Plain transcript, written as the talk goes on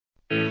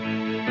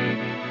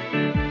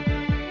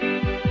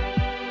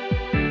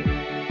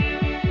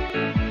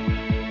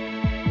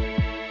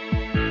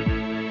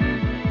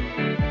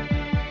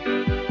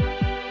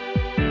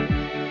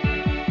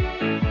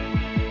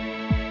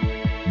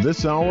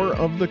This hour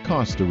of the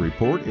Costa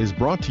Report is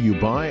brought to you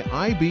by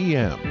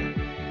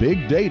IBM.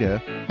 Big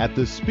data at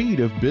the speed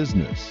of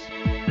business.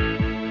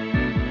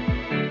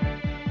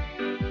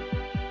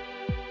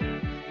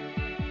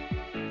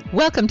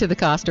 Welcome to the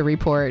Costa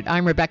Report.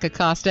 I'm Rebecca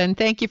Costa, and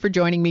thank you for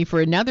joining me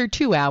for another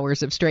 2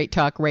 hours of Straight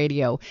Talk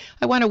Radio.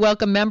 I want to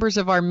welcome members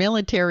of our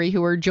military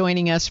who are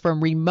joining us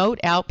from remote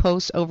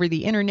outposts over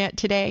the internet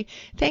today.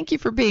 Thank you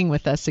for being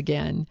with us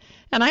again.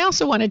 And I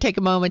also want to take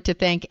a moment to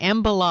thank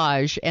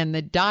Emballage and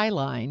the Die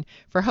Line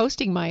for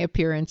hosting my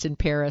appearance in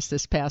Paris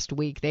this past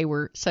week. They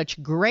were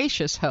such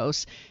gracious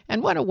hosts,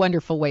 and what a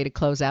wonderful way to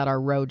close out our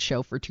road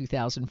show for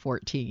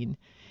 2014.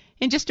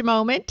 In just a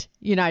moment,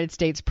 United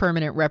States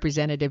Permanent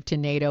Representative to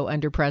NATO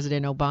under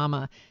President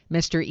Obama,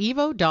 Mr.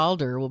 Ivo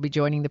Daalder, will be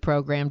joining the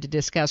program to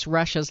discuss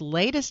Russia's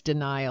latest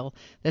denial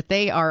that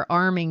they are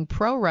arming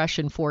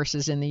pro-Russian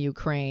forces in the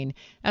Ukraine,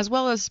 as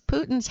well as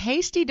Putin's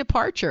hasty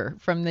departure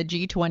from the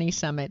G20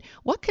 summit.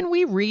 What can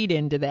we read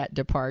into that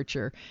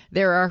departure?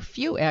 There are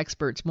few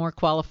experts more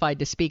qualified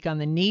to speak on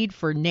the need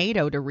for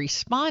NATO to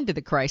respond to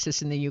the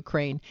crisis in the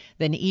Ukraine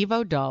than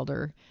Ivo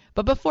Daalder.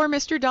 But before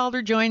Mr.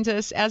 Daalder joins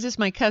us, as is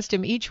my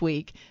custom each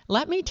week,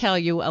 let me tell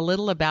you a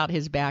little about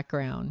his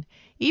background.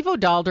 Ivo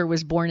Daalder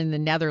was born in the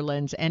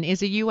Netherlands and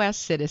is a U.S.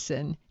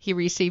 citizen. He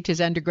received his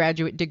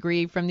undergraduate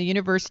degree from the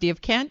University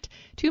of Kent,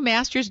 2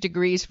 master's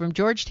degrees from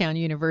Georgetown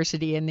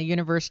University and the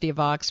University of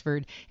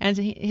Oxford, and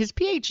his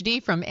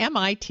Ph.D. from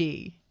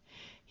MIT.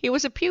 He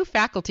was a Pew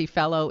Faculty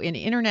Fellow in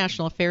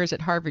International Affairs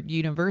at Harvard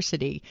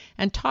University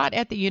and taught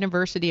at the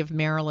University of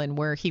Maryland,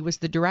 where he was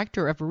the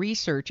Director of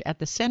Research at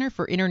the Center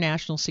for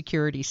International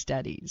Security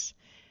Studies.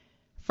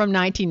 From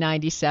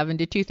 1997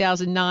 to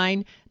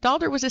 2009,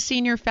 Daalder was a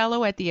Senior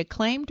Fellow at the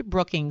acclaimed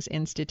Brookings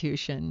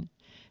Institution.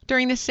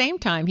 During the same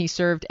time, he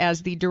served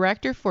as the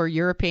Director for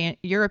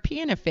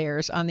European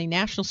Affairs on the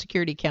National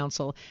Security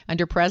Council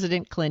under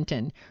President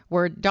Clinton,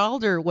 where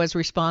Daalder was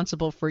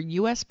responsible for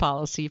U.S.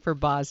 policy for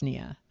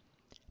Bosnia.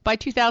 By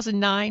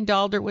 2009,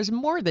 Daalder was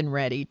more than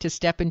ready to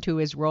step into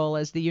his role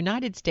as the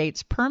United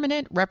States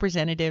Permanent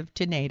Representative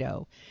to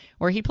NATO,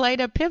 where he played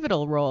a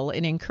pivotal role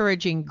in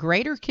encouraging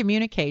greater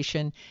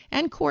communication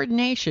and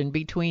coordination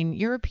between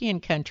European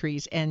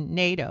countries and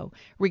NATO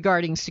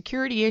regarding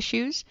security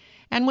issues,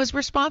 and was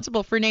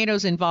responsible for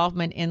NATO's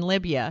involvement in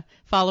Libya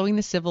following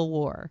the Civil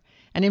War,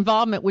 an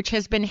involvement which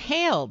has been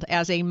hailed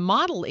as a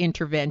model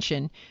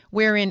intervention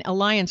wherein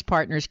alliance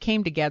partners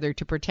came together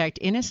to protect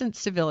innocent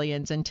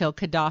civilians until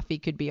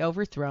Gaddafi could be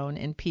overthrown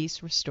and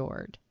peace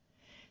restored.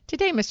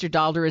 Today, Mr.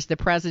 Daalder is the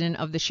president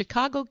of the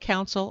Chicago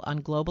Council on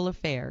Global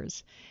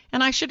Affairs.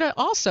 And I should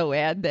also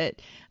add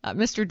that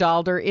Mr.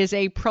 Daalder is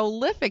a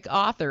prolific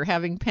author,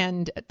 having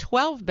penned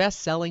 12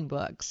 best-selling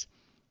books.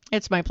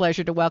 It's my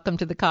pleasure to welcome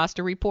to the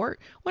Costa Report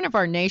one of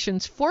our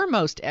nation's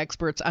foremost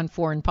experts on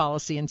foreign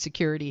policy and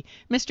security,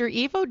 Mr.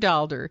 Ivo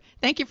Daalder.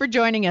 Thank you for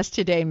joining us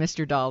today,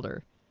 Mr.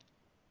 Daalder.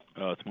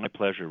 It's my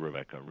pleasure,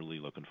 Rebecca. Really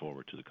looking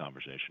forward to the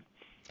conversation.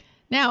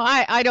 Now,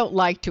 I don't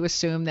like to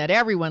assume that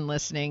everyone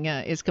listening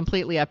is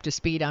completely up to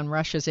speed on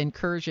Russia's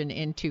incursion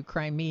into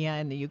Crimea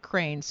and the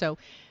Ukraine, so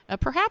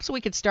perhaps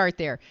we could start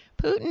there.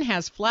 Putin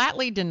has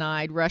flatly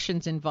denied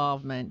Russians'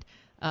 involvement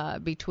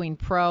between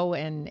pro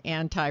and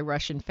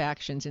anti-Russian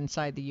factions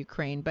inside the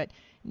Ukraine. But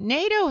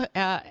NATO,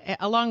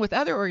 along with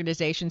other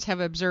organizations, have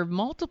observed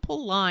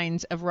multiple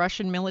lines of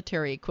Russian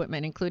military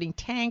equipment, including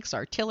tanks,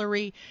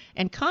 artillery,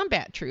 and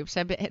combat troops.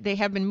 They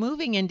have been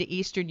moving into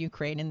eastern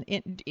Ukraine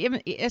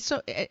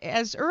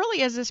as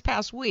early as this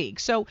past week.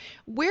 So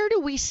where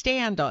do we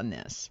stand on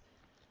this?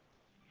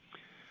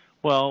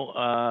 Well,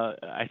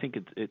 I think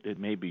it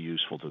may be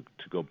useful to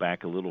go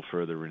back a little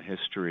further in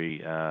history.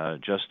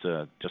 Just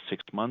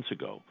 6 months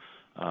ago,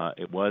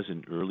 it was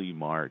in early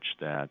March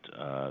that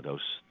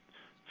those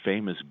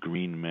famous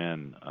green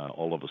men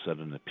all of a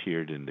sudden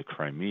appeared in the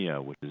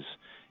Crimea, which is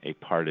a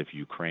part of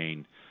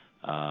Ukraine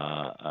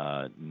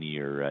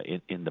near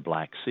in the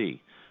Black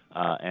Sea.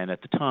 And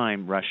at the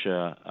time,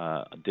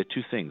 Russia did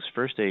 2 things.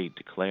 First, they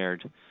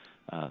declared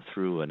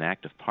through an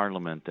act of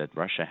parliament that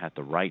Russia had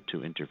the right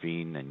to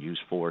intervene and use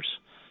force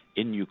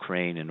in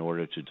Ukraine in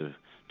order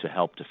to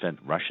help defend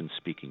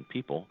Russian-speaking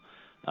people.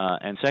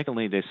 And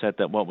secondly, they said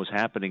that what was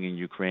happening in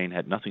Ukraine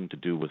had nothing to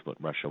do with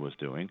what Russia was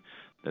doing,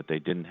 that they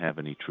didn't have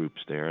any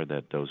troops there,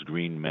 that those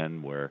green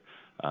men were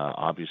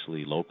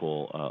obviously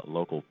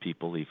local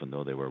people, even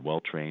though they were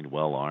well-trained,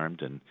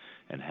 well-armed,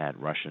 and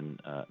had Russian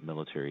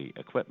military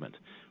equipment.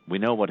 We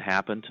know what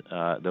happened.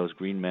 Those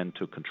green men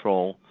took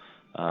control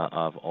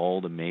of all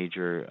the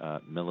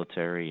major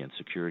military and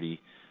security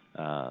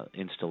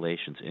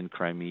installations in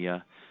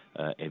Crimea.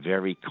 A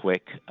very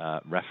quick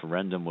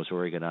referendum was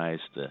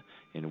organized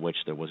in which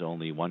there was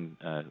only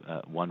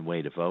one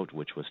way to vote,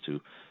 which was to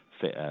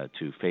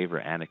favor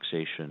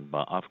annexation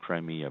of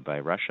Crimea by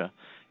Russia.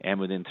 And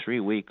within 3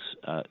 weeks,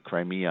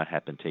 Crimea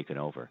had been taken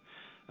over.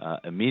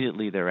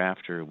 Immediately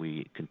thereafter,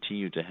 we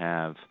continued to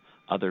have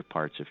other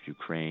parts of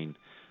Ukraine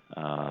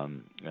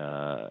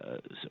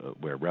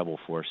where rebel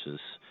forces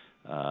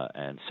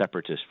and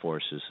separatist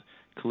forces,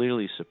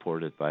 clearly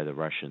supported by the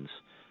Russians,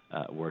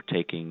 were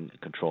taking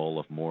control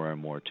of more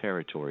and more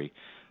territory.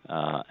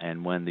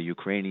 And when the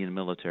Ukrainian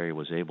military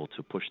was able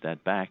to push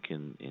that back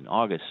in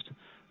August,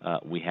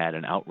 we had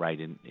an outright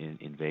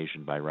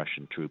invasion by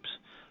Russian troops,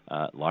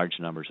 large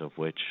numbers of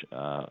which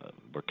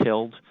were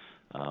killed.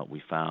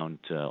 We found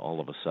all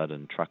of a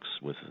sudden trucks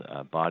with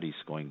bodies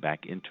going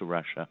back into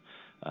Russia,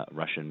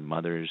 Russian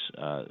mothers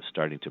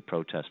starting to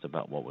protest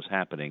about what was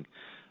happening.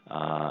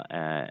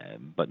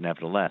 But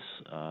nevertheless,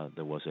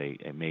 there was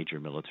a major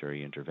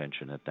military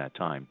intervention at that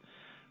time.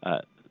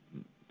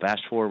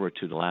 Fast forward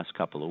to the last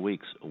couple of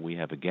weeks, we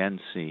have again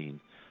seen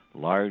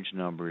large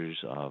numbers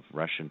of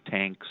Russian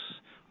tanks,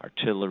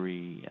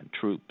 artillery, and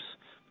troops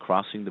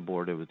crossing the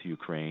border with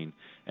Ukraine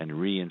and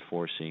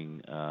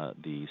reinforcing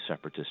the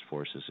separatist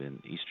forces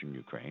in eastern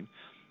Ukraine.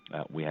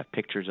 We have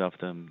pictures of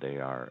them. They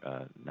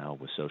are now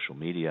with social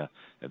media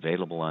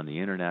available on the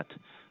internet.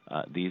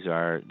 These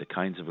are the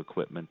kinds of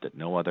equipment that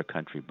no other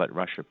country but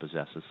Russia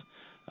possesses,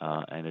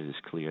 and it is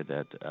clear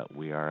that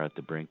we are at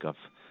the brink of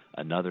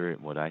another,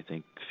 what I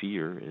think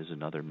fear is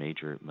another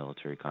major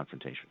military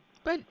confrontation.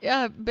 But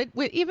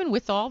even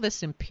with all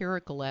this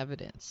empirical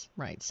evidence,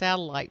 right,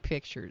 satellite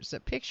pictures,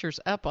 pictures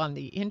up on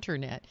the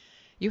internet,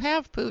 you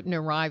have Putin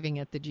arriving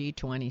at the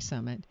G20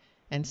 summit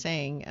and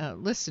saying,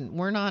 listen,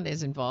 we're not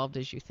as involved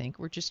as you think.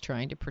 We're just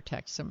trying to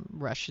protect some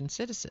Russian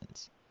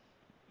citizens.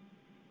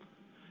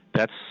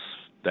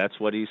 That's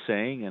what he's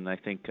saying, and I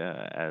think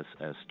as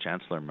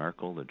Chancellor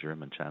Merkel, the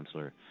German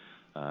Chancellor,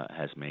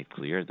 has made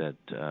clear that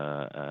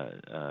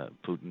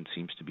Putin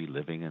seems to be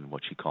living in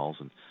what she calls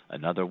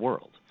another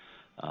world.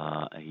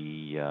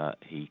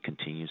 He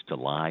continues to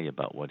lie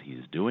about what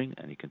he's doing,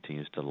 and he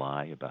continues to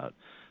lie about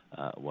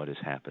what is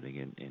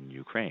happening in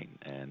Ukraine.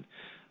 And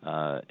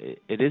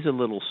it is a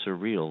little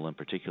surreal, and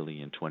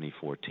particularly in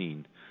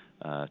 2014,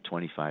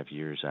 25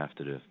 years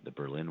after the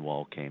Berlin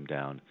Wall came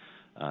down,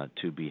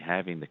 to be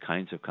having the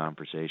kinds of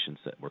conversations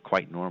that were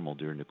quite normal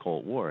during the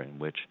Cold War, in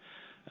which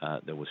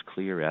there was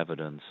clear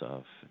evidence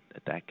of,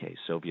 in that case,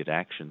 Soviet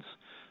actions,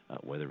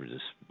 whether it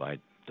is by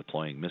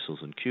deploying missiles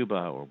in Cuba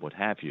or what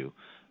have you,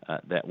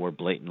 that were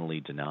blatantly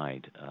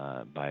denied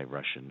by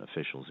Russian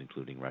officials,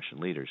 including Russian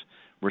leaders.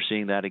 We're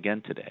seeing that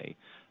again today.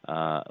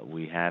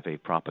 We have a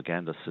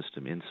propaganda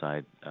system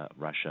inside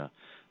Russia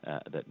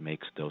that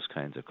makes those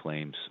kinds of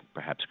claims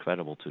perhaps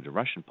credible to the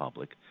Russian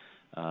public,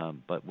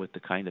 but with the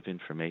kind of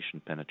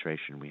information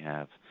penetration we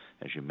have,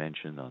 as you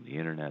mentioned, on the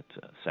internet,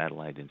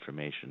 satellite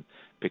information,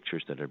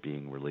 pictures that are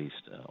being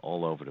released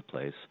all over the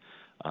place,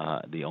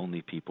 the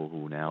only people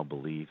who now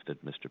believe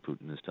that Mr.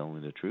 Putin is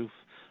telling the truth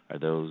are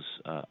those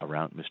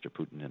around Mr.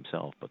 Putin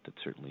himself, but that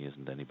certainly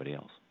isn't anybody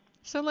else.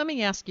 So let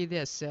me ask you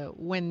this.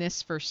 When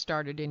this first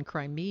started in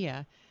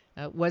Crimea,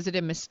 was it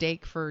a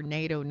mistake for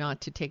NATO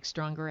not to take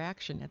stronger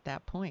action at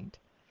that point?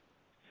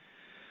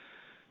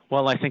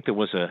 Well, I think there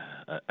was a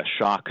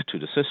shock to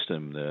the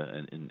system,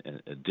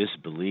 a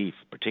disbelief,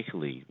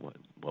 particularly,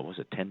 what was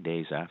it, 10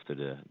 days after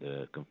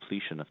the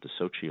completion of the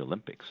Sochi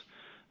Olympics,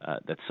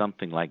 that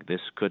something like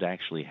this could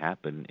actually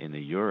happen in a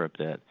Europe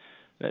that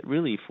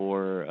really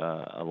for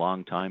a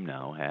long time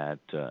now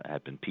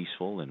had been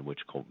peaceful, in which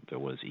there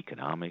was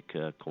economic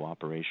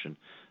cooperation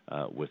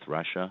with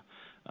Russia,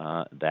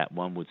 that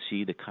one would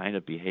see the kind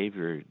of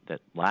behavior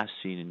that last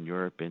seen in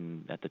Europe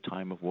at the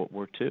time of World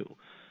War II.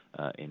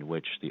 In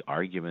which the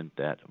argument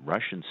that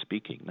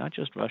Russian-speaking, not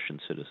just Russian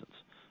citizens,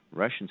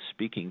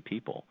 Russian-speaking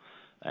people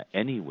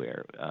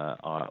anywhere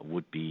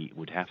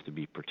would have to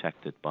be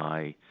protected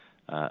by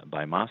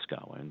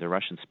Moscow. And the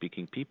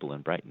Russian-speaking people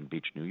in Brighton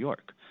Beach, New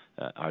York,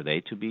 are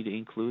they to be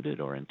included,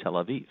 or in Tel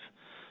Aviv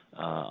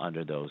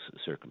under those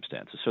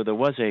circumstances? So there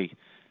was a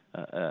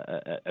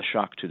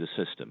shock to the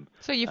system.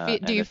 So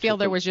do you feel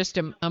there was just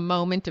a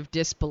moment of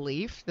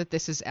disbelief that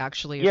this is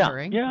actually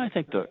occurring? Yeah, I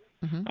think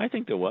I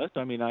think there was.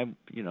 I mean,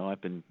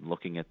 I've been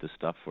looking at this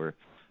stuff for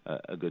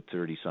a good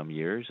 30-some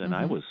years, and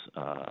I was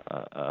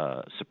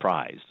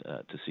surprised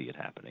to see it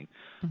happening.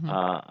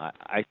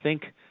 I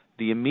think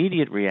the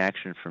immediate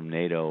reaction from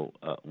NATO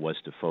was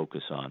to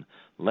focus on,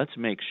 let's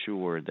make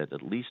sure that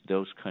at least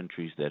those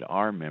countries that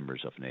are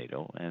members of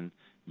NATO, and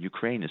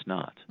Ukraine is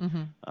not.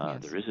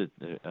 Yes. There is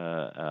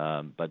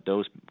but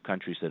those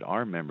countries that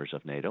are members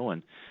of NATO,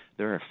 and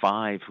there are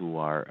 5 who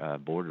are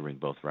bordering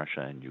both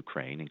Russia and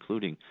Ukraine,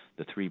 including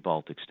the 3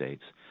 Baltic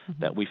states,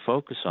 that we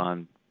focus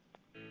on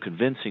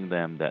convincing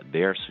them that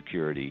their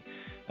security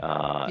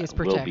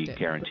will be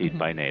guaranteed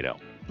by NATO.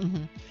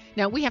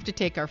 Now, we have to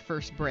take our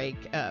first break,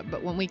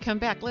 but when we come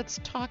back, let's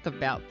talk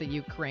about the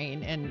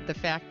Ukraine and the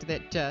fact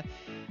that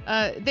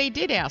they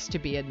did ask to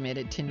be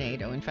admitted to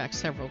NATO, in fact,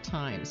 several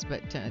times,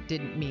 but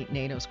didn't meet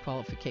NATO's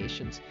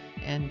qualifications.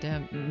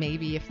 And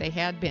maybe if they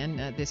had been,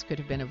 this could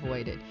have been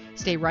avoided.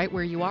 Stay right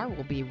where you are.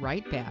 We'll be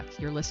right back.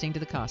 You're listening to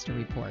the Costa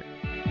Report.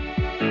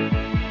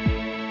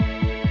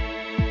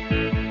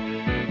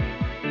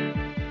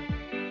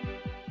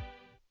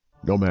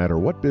 No matter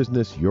what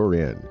business you're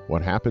in,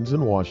 what happens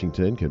in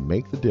Washington can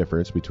make the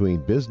difference between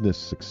business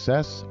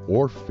success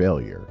or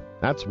failure.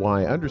 That's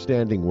why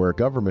understanding where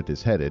government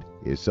is headed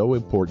is so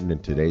important in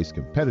today's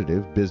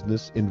competitive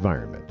business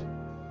environment.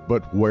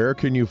 But where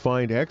can you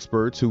find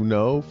experts who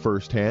know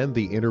firsthand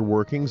the inner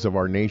workings of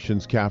our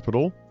nation's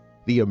capital?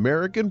 The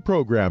American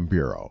Program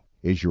Bureau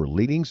is your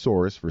leading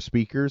source for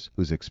speakers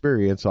whose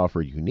experience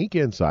offer unique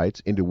insights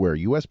into where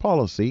U.S.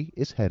 policy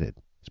is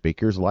headed.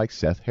 Speakers like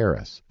Seth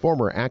Harris,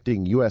 former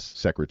acting U.S.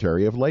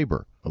 Secretary of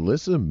Labor,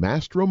 Alyssa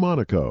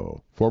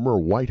Mastromonaco, former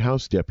White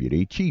House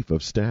Deputy Chief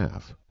of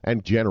Staff,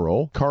 and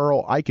General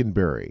Carl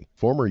Eikenberry,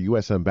 former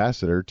U.S.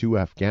 Ambassador to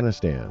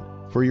Afghanistan.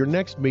 For your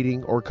next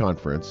meeting or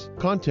conference,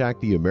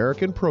 contact the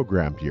American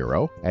Program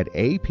Bureau at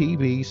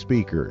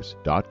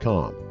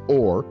apbspeakers.com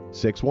or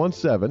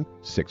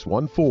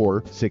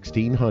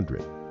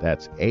 617-614-1600.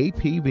 That's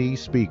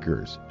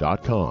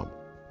apbspeakers.com.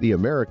 The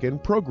American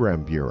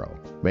Program Bureau,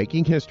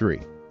 making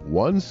history,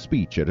 one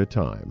speech at a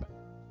time.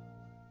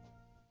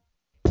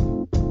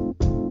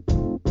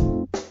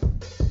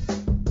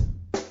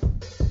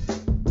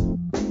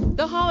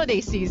 The holiday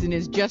season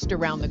is just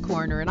around the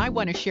corner, and I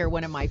want to share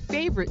one of my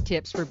favorite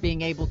tips for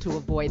being able to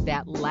avoid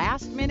that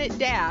last-minute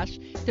dash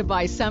to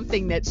buy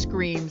something that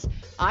screams,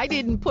 "I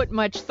didn't put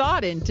much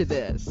thought into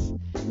this."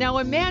 Now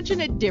imagine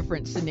a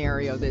different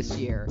scenario this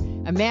year.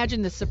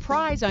 Imagine the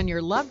surprise on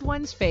your loved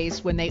one's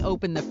face when they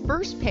open the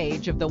first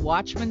page of the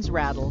Watchman's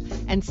Rattle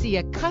and see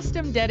a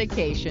custom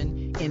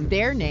dedication in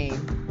their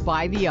name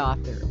by the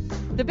author.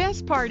 The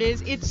best part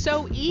is it's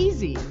so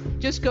easy.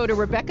 Just go to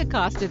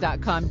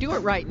RebeccaCosta.com, do it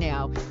right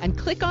now, and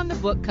click on the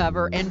book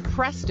cover, and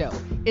presto,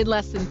 in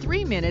less than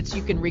 3 minutes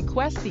you can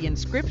request the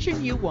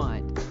inscription you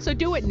want. So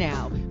do it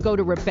now. Go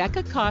to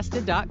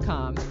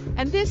RebeccaCosta.com,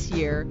 and this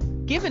year,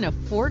 give an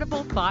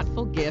affordable,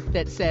 thoughtful gift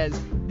that says,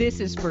 "This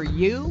is for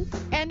you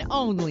and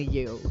only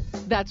you."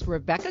 That's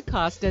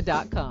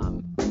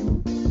RebeccaCosta.com.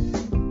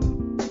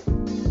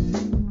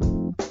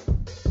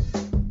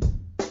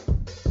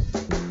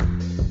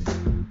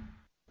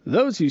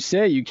 Those who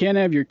say you can't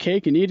have your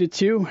cake and eat it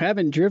too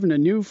haven't driven a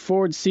new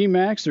Ford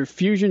C-Max or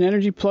Fusion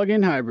Energy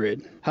plug-in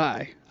hybrid.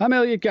 Hi, I'm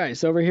Elliot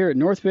Geis over here at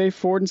North Bay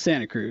Ford in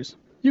Santa Cruz.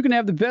 You can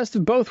have the best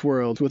of both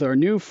worlds with our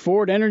new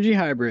Ford Energy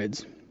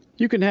hybrids.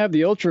 You can have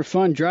the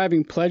ultra-fun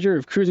driving pleasure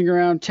of cruising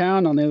around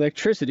town on the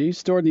electricity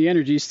stored in the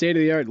Energy's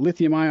state-of-the-art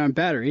lithium-ion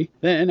battery.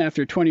 Then,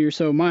 after 20 or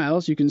so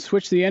miles, you can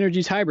switch to the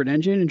Energy's hybrid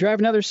engine and drive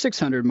another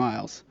 600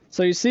 miles.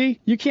 So you see,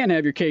 you can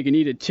have your cake and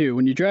eat it too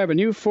when you drive a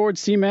new Ford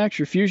C-Max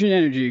or Fusion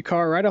Energy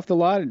car right off the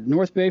lot at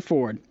North Bay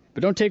Ford.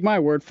 But don't take my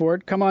word for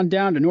it. Come on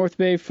down to North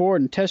Bay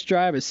Ford and test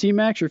drive a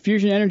C-Max or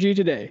Fusion Energy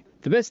today.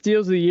 The best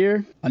deals of the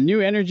year on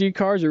new energy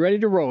cars are ready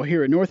to roll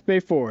here at North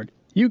Bay Ford.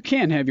 You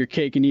can have your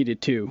cake and eat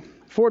it too.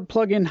 Ford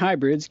plug-in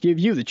hybrids give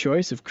you the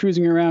choice of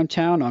cruising around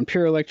town on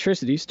pure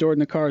electricity stored in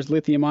the car's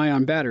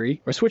lithium-ion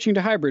battery, or switching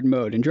to hybrid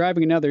mode and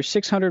driving another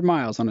 600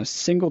 miles on a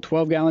single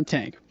 12-gallon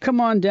tank.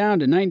 Come on down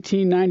to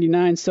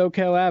 1999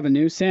 Soquel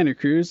Avenue, Santa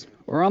Cruz,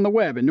 or on the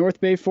web at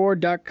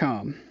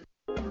northbayford.com.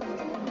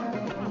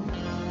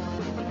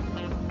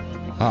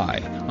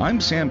 Hi,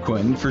 I'm Sam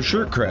Quinn for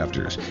Shirt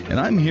Crafters, and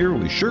I'm here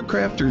with Shirt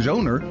Crafters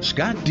owner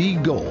Scott D.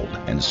 Gold.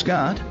 And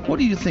Scott, what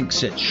do you think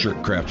sets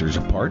Shirt Crafters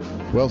apart?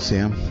 Well,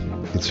 Sam,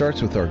 it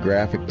starts with our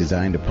graphic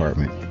design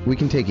department. We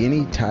can take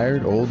any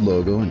tired old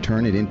logo and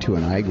turn it into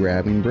an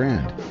eye-grabbing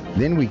brand.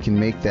 Then we can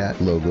make that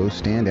logo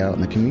stand out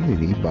in the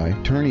community by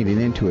turning it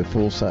into a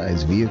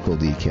full-size vehicle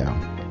decal.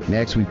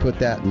 Next, we put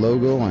that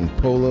logo on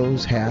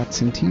polos,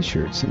 hats, and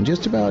t-shirts, and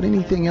just about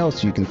anything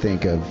else you can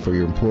think of for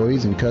your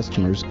employees and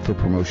customers for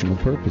promotional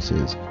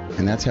purposes.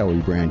 And that's how we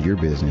brand your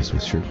business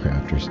with Shirt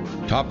Crafters.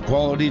 Top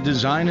quality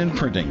design and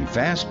printing,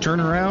 fast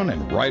turnaround,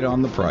 and right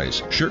on the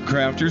price. Shirt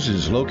Crafters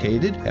is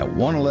located at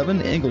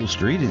 111 Engle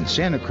Street in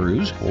Santa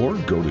Cruz, or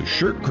go to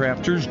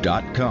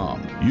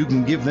shirtcrafters.com. You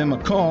can give them a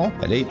call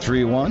at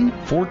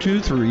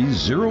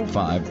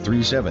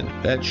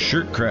 831-423-0537. That's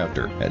Shirt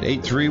Crafter at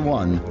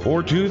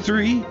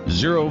 831-423-0537.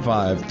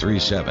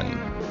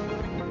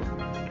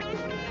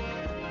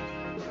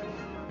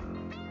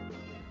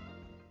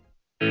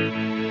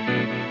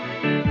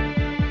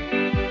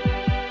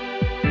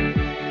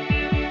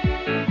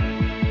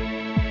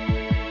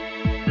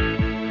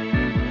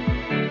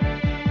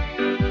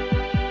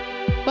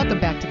 Welcome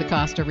back to the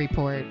Costa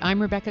Report.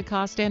 I'm Rebecca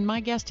Costa, and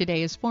my guest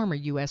today is former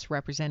U.S.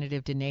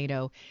 Representative to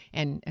NATO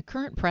and a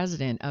current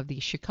president of the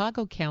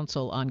Chicago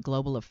Council on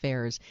Global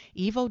Affairs,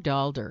 Ivo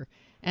Daalder.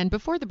 And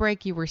before the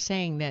break, you were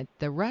saying that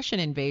the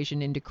Russian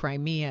invasion into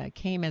Crimea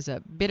came as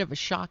a bit of a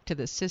shock to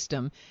the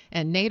system,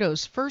 and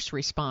NATO's first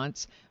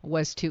response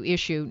was to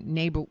issue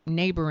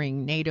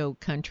neighboring NATO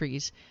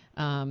countries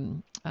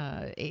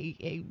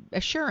a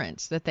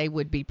assurance that they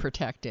would be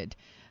protected.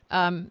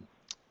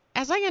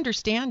 As I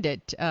understand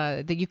it,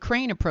 the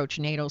Ukraine approached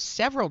NATO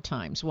several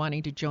times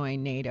wanting to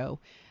join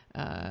NATO.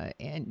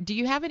 And do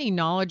you have any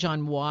knowledge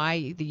on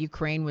why the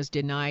Ukraine was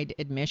denied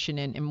admission?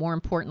 And more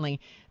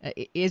importantly,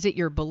 is it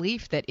your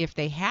belief that if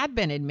they had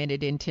been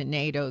admitted into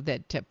NATO,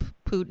 that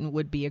Putin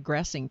would be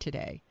aggressing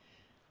today?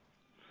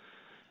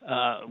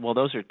 Well,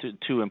 those are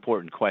two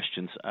important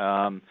questions.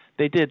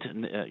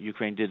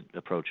 Ukraine did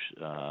approach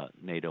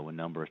NATO a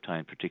number of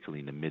times, particularly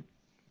in the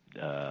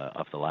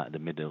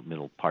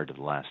middle part of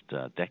the last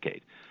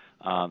decade.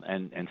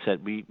 and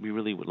said, we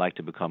really would like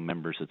to become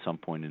members at some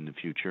point in the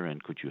future,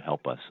 and could you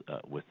help us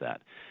with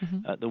that?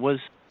 Mm-hmm. There was,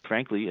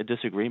 frankly, a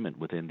disagreement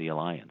within the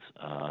alliance.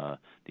 The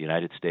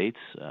United States,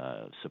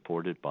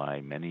 supported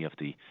by many of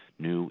the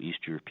new East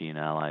European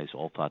allies,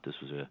 all thought this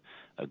was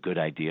a good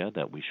idea,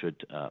 that we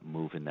should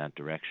move in that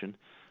direction.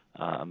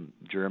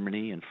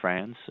 Germany and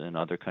France and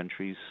other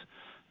countries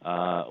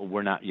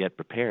were not yet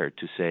prepared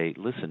to say,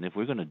 listen, if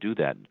we're going to do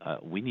that,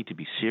 we need to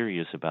be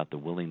serious about the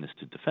willingness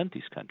to defend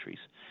these countries.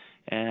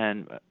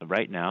 And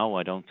right now,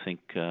 I don't think,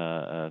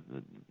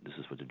 this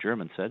is what the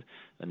Germans said,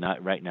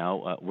 right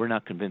now, we're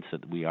not convinced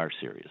that we are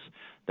serious.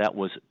 That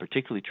was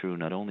particularly true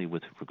not only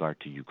with regard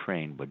to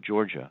Ukraine, but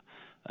Georgia,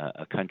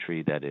 a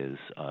country that is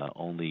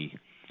only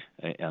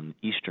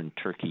eastern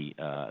Turkey,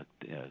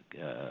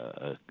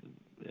 the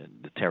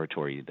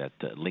territory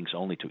that links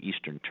only to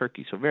eastern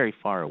Turkey, so very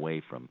far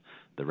away from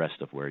the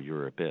rest of where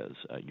Europe is.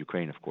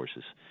 Ukraine, of course,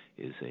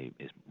 is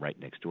right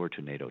next door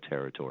to NATO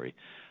territory.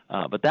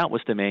 But that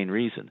was the main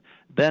reason.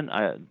 Then,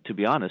 to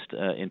be honest,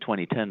 in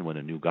 2010, when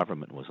a new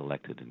government was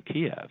elected in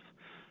Kiev,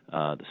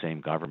 the same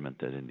government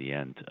that in the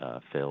end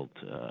failed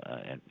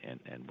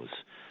and was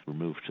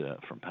removed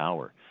from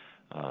power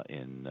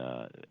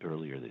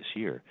earlier this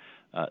year,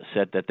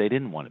 said that they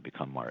didn't want to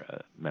become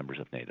members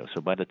of NATO. So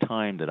by the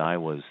time that I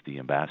was the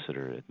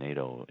ambassador at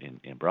NATO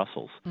in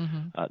Brussels,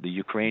 the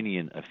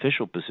Ukrainian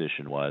official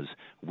position was,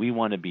 we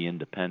want to be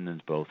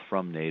independent both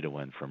from NATO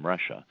and from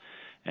Russia.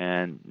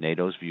 And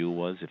NATO's view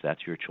was, if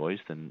that's your choice,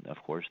 then of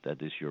course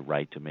that is your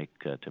right to make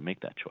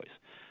that choice.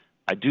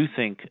 I do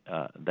think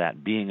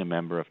that being a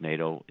member of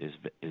NATO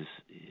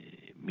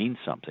means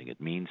something.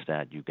 It means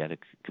that you get a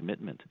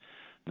commitment,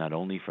 not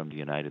only from the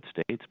United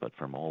States, but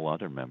from all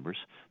other members,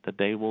 that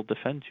they will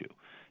defend you.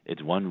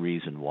 It's one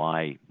reason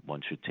why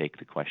one should take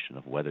the question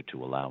of whether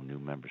to allow new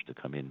members to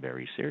come in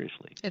very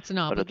seriously. It's an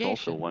obligation. But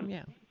it's also one,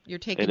 yeah. You're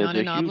taking on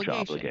an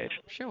obligation.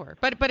 Sure.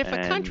 But if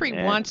a country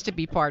wants to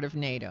be part of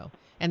NATO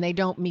and they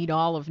don't meet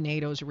all of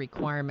NATO's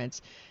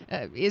requirements,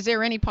 is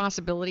there any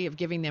possibility of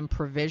giving them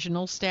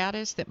provisional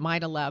status that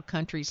might allow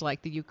countries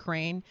like the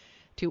Ukraine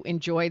to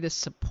enjoy the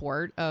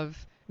support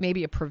of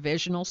maybe a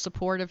provisional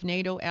support of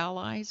NATO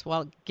allies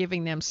while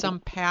giving them some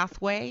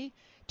pathway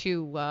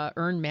to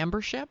earn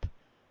membership?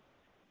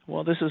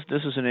 Well, this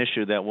is an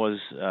issue that was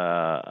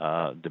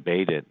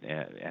debated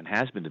and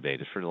has been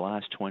debated for the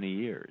last 20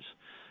 years.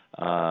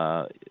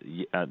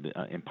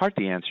 In part,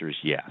 the answer is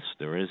yes.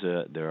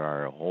 There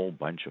are a whole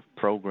bunch of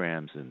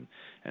programs and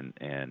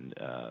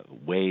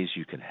ways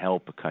you can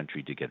help a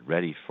country to get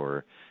ready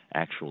for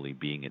actually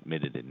being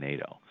admitted in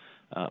NATO.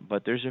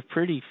 But there's a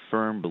pretty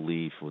firm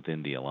belief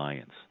within the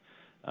alliance,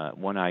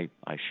 one I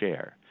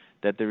share,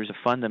 that there is a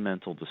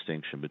fundamental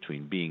distinction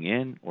between being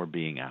in or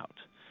being out.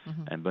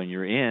 Mm-hmm. And when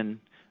you're in,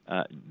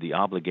 the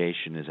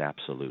obligation is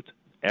absolute.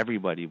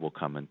 Everybody will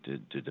come in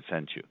to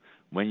defend you.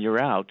 When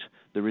you're out,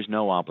 there is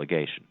no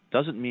obligation.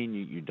 Doesn't mean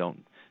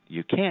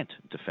you can't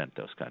defend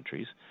those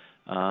countries,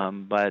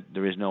 but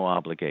there is no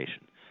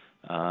obligation.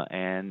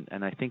 And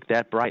I think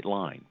that bright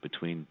line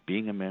between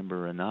being a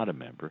member and not a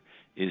member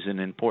is an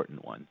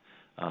important one,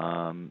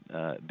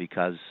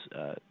 because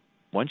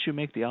once you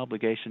make the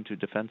obligation to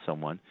defend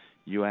someone,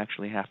 you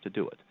actually have to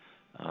do it.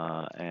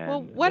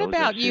 Well, what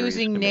about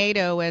using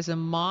NATO as a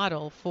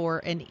model for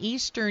an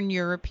Eastern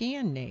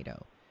European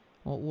NATO?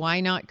 Well, why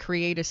not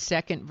create a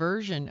second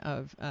version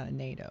of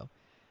NATO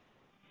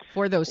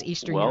for those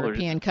Eastern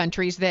European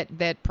countries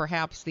that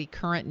perhaps the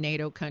current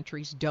NATO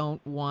countries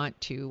don't want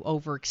to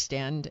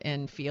overextend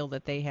and feel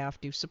that they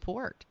have to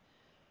support?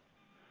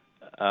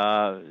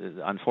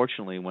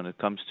 Unfortunately, when it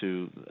comes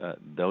to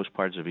those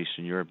parts of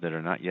Eastern Europe that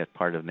are not yet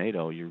part of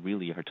NATO, you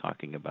really are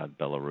talking about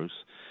Belarus.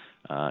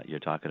 You're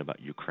talking about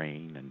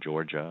Ukraine and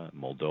Georgia,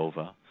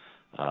 Moldova,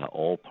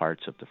 all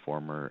parts of the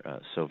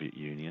former Soviet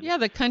Union. Yeah,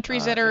 the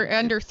countries that are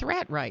under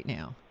threat right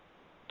now.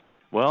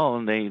 Well,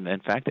 and they,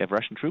 in fact, have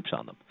Russian troops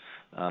on them,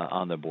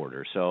 on the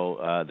border.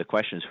 So the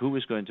question is, who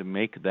is going to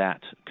make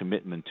that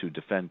commitment to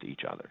defend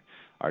each other?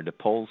 Are the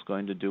Poles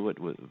going to do it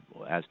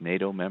as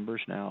NATO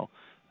members now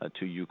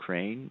to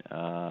Ukraine?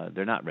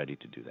 They're not ready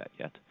to do that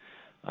yet.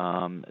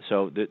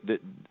 So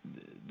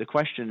the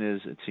question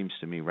is, it seems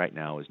to me right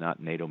now, is not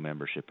NATO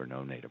membership or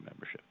no NATO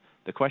membership.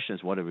 The question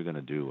is, what are we going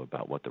to do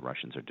about what the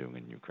Russians are doing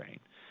in Ukraine?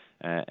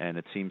 And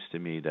it seems to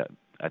me that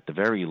at the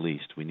very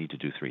least, we need to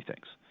do three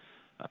things.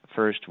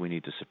 First, we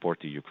need to support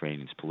the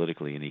Ukrainians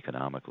politically and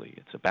economically.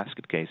 It's a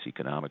basket case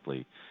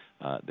economically.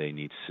 They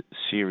need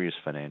serious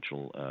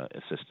financial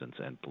assistance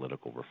and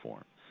political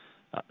reform.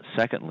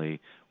 Secondly,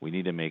 we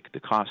need to make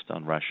the cost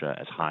on Russia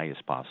as high as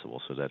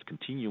possible so that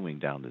continuing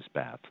down this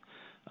path,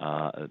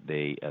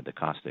 the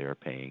cost they are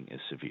paying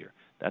is severe.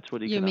 That's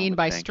what you mean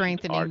by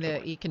strengthening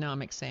the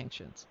economic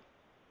sanctions.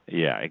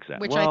 Yeah,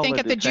 exactly. Which I think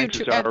at the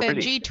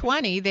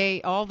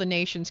G20, all the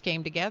nations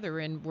came together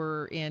and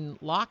were in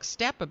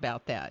lockstep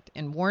about that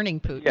and warning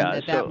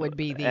Putin that would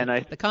be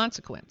the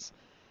consequence.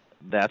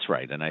 That's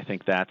right, and I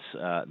think that's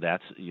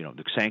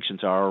the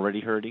sanctions are already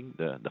hurting.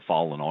 The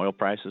fall in oil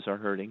prices are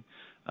hurting.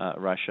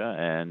 Russia,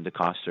 and the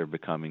costs are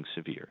becoming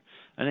severe.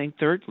 I think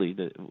thirdly,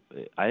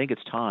 I think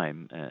it's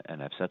time,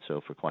 and I've said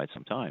so for quite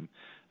some time,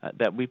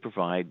 that we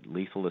provide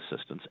lethal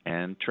assistance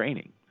and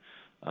training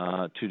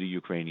to the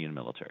Ukrainian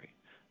military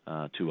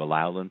to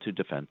allow them to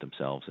defend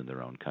themselves in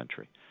their own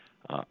country.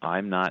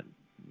 I'm not,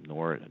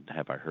 nor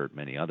have I heard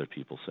many other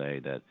people say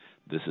that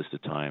this is the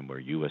time where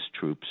U.S.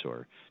 troops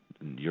or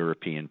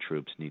European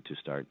troops need to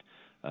start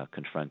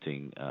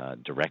confronting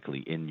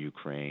directly in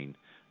Ukraine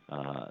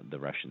the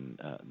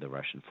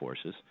Russian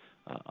forces.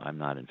 I'm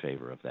not in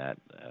favor of that,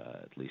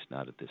 at least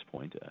not at this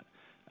point.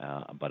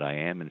 But I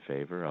am in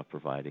favor of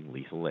providing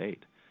lethal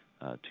aid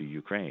to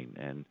Ukraine,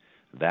 and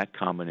that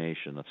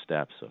combination of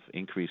steps of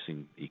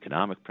increasing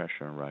economic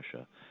pressure on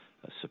Russia,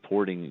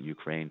 supporting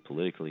Ukraine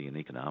politically and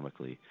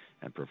economically,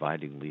 and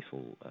providing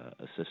lethal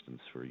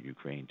assistance for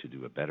Ukraine to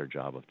do a better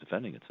job of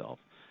defending itself,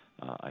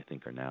 I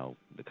think are now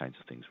the kinds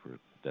of things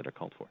that are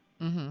called for.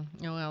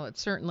 Mm-hmm. Well, it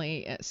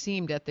certainly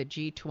seemed at the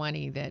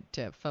G20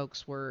 that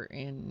folks were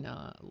in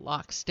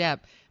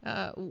lockstep.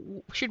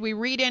 Should we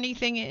read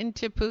anything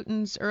into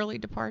Putin's early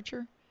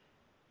departure?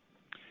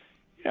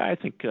 Yeah, I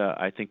think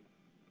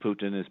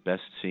Putin is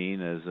best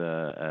seen as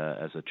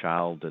a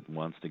child that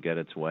wants to get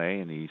its way,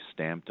 and he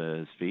stamped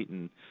his feet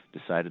and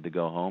decided to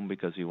go home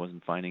because he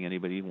wasn't finding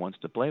anybody who wants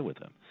to play with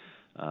him.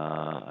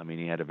 I mean,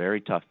 he had a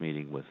very tough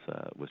meeting with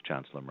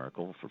Chancellor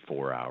Merkel for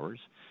 4 hours,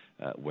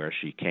 where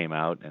she came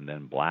out and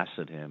then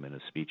blasted him in a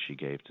speech she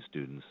gave to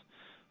students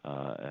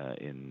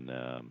in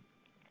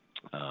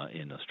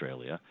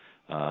Australia.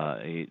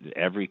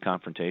 Every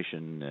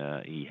confrontation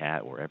he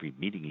had, or every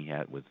meeting he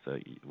had with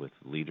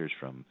leaders,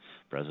 from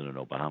President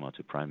Obama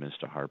to Prime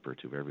Minister Harper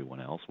to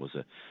everyone else, was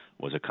a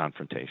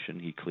confrontation.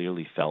 He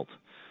clearly felt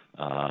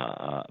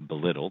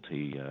belittled.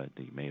 He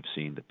may have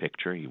seen the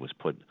picture. He was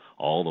put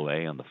all the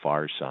way on the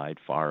far side,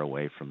 far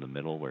away from the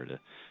middle, where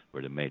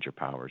the major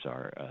powers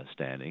are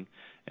standing.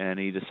 And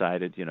he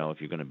decided, if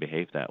you're going to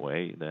behave that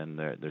way, then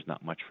there's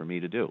not much for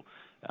me to do.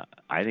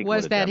 I think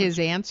was that his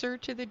answer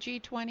to the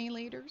G20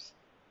 leaders?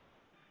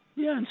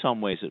 Yeah, in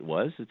some ways it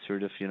was. It's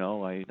sort of,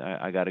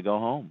 I got to go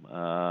home.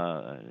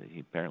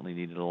 He apparently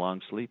needed a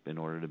long sleep in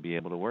order to be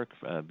able to work,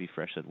 be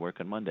fresh at work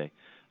on Monday.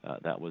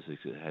 That was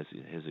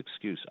his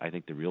excuse. I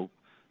think the real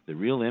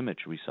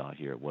image we saw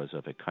here was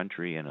of a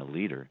country and a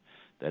leader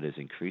that is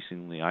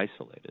increasingly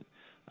isolated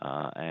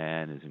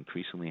and is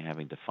increasingly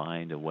having to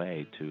find a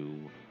way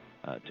to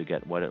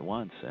get what it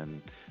wants.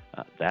 And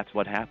that's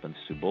what happens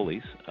to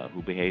bullies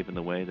who behave in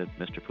the way that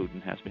Mr.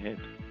 Putin has behaved.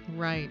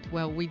 Right.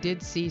 Well, we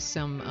did see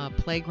some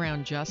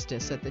playground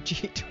justice at the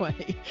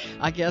G20.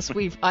 I guess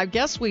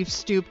we've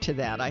stooped to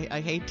that.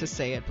 I hate to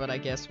say it, but I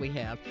guess we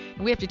have.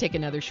 And we have to take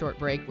another short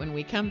break. When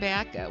we come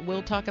back,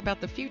 we'll talk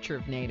about the future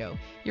of NATO.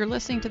 You're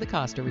listening to the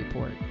Costa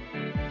Report.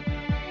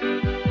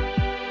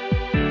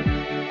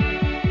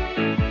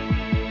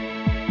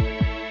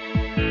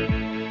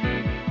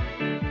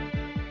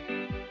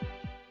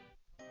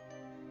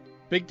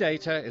 Big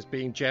data is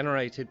being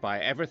generated by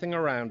everything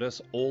around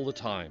us all the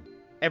time.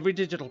 Every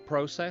digital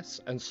process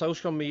and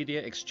social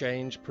media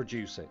exchange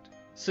produce it.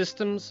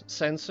 Systems,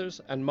 sensors,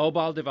 and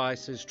mobile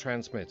devices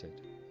transmit it.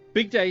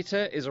 Big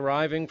data is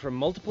arriving from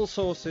multiple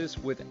sources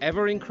with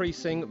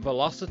ever-increasing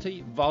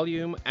velocity,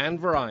 volume, and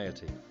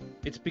variety.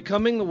 It's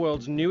becoming the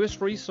world's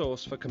newest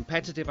resource for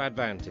competitive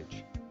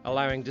advantage,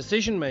 allowing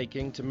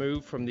decision-making to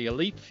move from the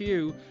elite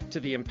few to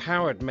the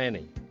empowered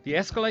many. The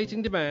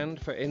escalating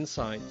demand for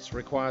insights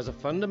requires a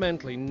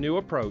fundamentally new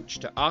approach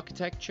to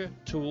architecture,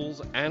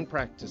 tools, and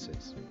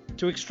practices.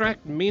 To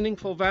extract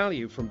meaningful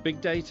value from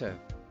big data,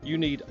 you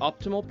need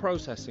optimal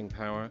processing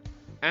power,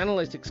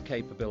 analytics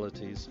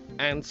capabilities,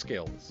 and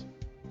skills.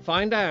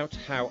 Find out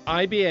how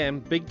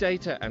IBM Big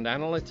Data and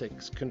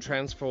Analytics can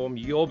transform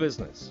your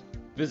business.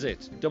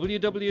 Visit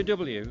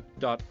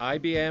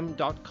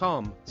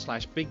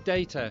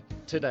www.ibm.com/bigdata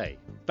today.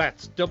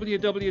 That's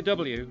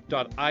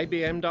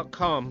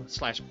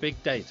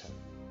www.ibm.com/bigdata.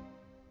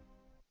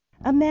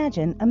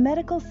 Imagine a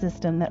medical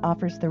system that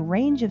offers the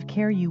range of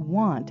care you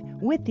want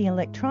with the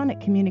electronic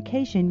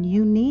communication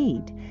you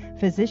need.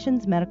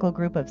 Physicians Medical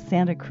Group of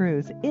Santa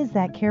Cruz is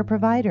that care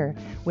provider,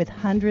 with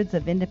hundreds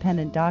of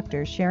independent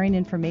doctors sharing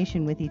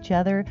information with each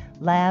other,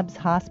 labs,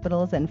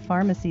 hospitals, and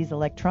pharmacies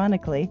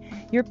electronically.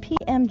 Your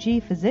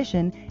PMG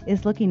physician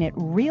is looking at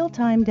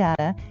real-time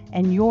data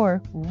and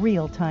your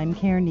real-time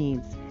care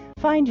needs.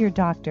 Find your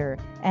doctor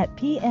at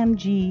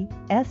pmgscc.com.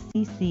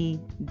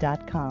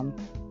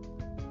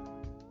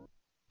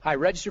 Hi,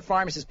 registered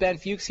pharmacist Ben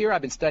Fuchs here. I've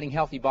been studying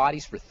healthy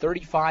bodies for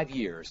 35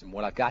 years, and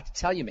what I've got to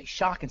tell you may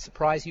shock and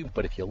surprise you,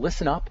 but if you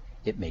listen up,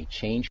 It may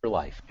change your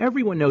life.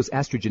 Everyone knows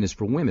estrogen is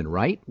for women,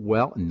 right?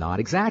 Well, not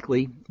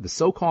exactly. The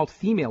so-called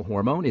female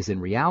hormone is in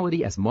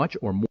reality as much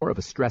or more of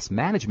a stress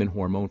management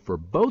hormone for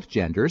both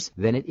genders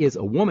than it is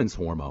a woman's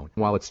hormone.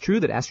 While it's true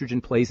that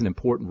estrogen plays an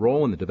important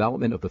role in the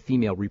development of the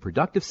female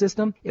reproductive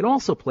system, it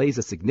also plays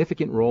a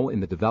significant role in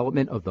the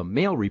development of the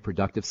male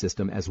reproductive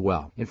system as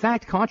well. In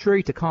fact,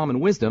 contrary to common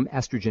wisdom,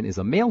 estrogen is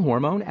a male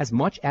hormone as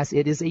much as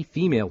it is a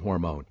female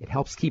hormone. It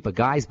helps keep a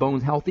guy's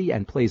bones healthy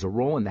and plays a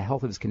role in the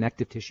health of his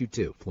connective tissue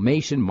too.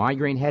 Inflammation,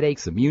 migraine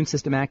headaches, immune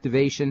system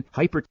activation,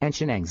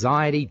 hypertension,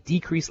 anxiety,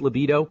 decreased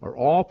libido are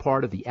all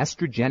part of the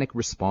estrogenic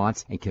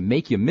response and can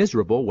make you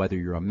miserable whether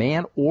you're a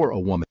man or a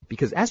woman.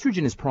 Because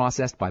estrogen is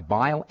processed by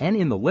bile and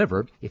in the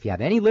liver, if you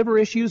have any liver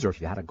issues or if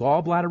you had a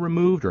gallbladder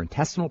removed or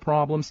intestinal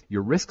problems,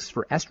 your risks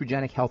for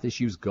estrogenic health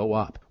issues go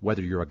up,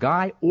 whether you're a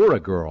guy or a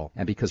girl.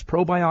 And because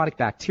probiotic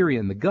bacteria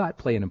in the gut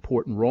play an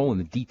important role in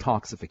the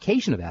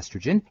detoxification of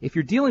estrogen, if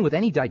you're dealing with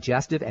any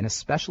digestive and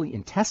especially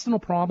intestinal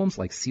problems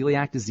like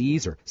celiac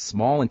disease or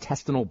small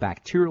intestinal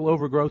bacterial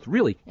overgrowth,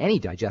 really any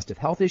digestive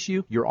health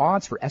issue, your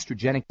odds for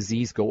estrogenic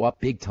disease go up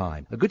big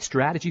time. A good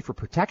strategy for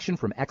protection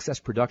from excess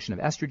production of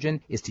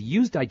estrogen is to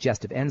use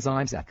digestive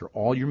enzymes after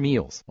all your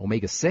meals.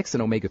 Omega-6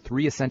 and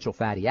omega-3 essential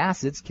fatty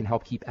acids can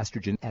help keep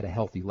estrogen at a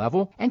healthy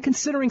level, and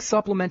considering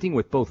supplementing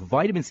with both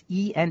vitamins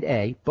E and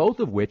A, both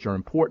of which are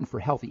important for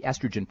healthy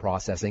estrogen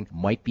processing,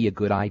 might be a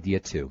good idea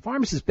too.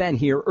 Pharmacist Ben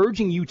here,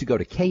 urging you to go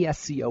to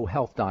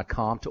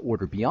kscohealth.com to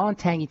order Beyond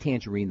Tangy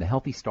Tangerine, the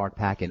Healthy Start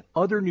Pack, and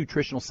other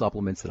nutritional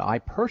supplements that I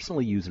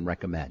personally use and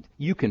recommend.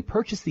 You can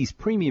purchase these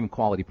premium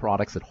quality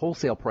products at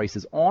wholesale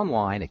prices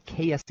online at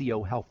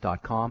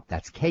kscohealth.com.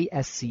 That's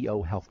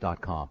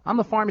kscohealth.com. I'm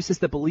the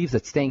pharmacist that believes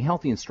that staying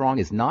healthy and strong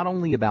is not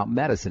only about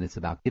medicine, it's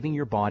about giving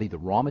your body the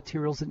raw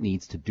materials it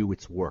needs to do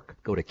its work.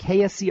 Go to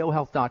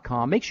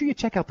kscohealth.com. Make sure you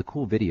check out the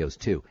cool videos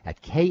too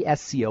at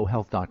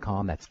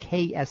kscohealth.com. That's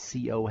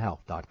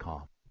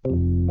kscohealth.com.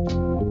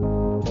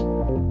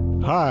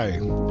 Hi,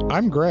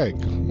 I'm Greg.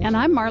 And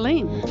I'm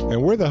Marlene.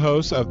 And we're the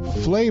hosts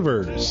of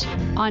Flavors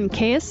on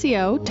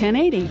KSCO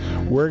 1080.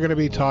 We're going to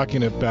be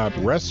talking about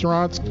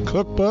restaurants,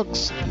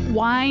 cookbooks,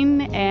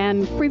 wine,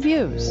 and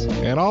reviews.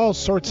 And all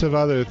sorts of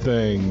other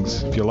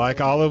things. If you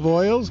like olive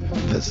oils,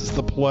 this is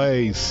the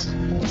place.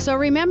 So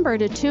remember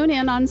to tune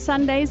in on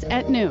Sundays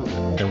at noon.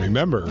 And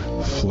remember,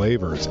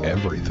 flavor's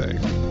everything.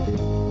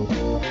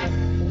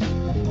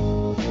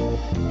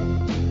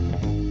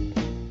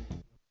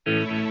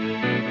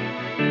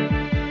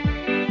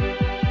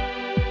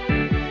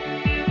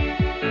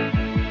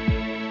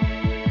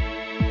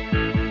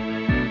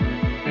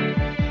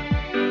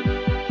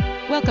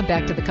 Welcome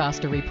back to the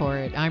Costa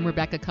Report. I'm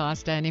Rebecca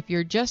Costa, and if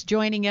you're just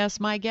joining us,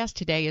 my guest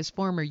today is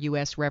former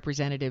U.S.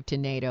 Representative to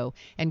NATO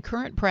and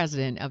current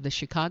president of the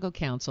Chicago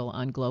Council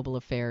on Global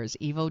Affairs,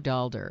 Ivo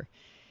Daalder.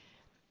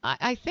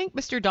 I think,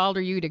 Mr.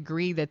 Daalder, you'd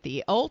agree that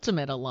the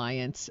ultimate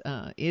alliance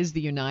is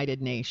the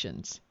United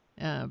Nations.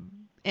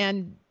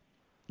 And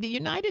the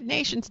United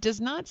Nations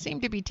does not seem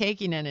to be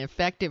taking an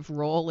effective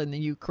role in the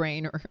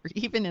Ukraine or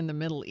even in the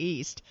Middle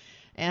East.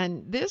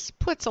 And this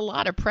puts a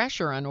lot of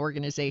pressure on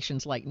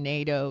organizations like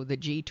NATO, the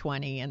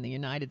G20, and the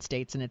United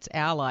States and its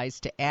allies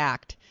to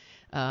act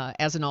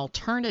as an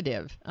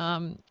alternative.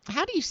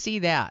 How do you see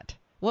that?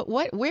 What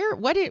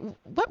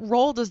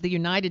role does the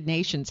United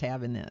Nations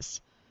have in this?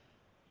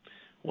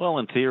 Well,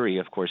 in theory,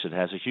 of course, it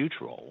has a huge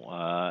role.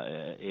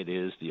 It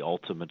is the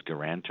ultimate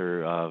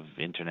guarantor of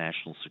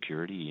international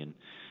security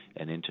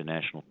and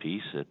international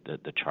peace.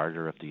 The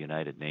Charter of the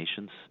United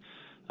Nations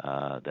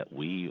that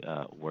we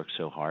worked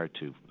so hard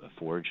to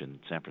forge in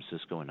San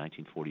Francisco in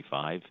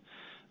 1945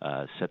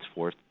 sets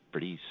forth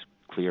pretty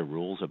clear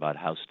rules about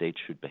how states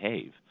should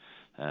behave.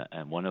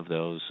 And one of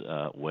those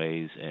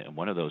ways, and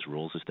one of those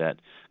rules is that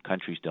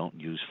countries don't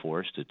use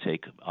force to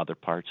take other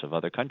parts of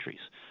other countries,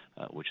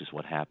 which is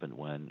what happened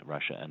when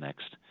Russia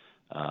annexed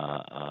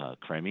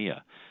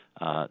Crimea.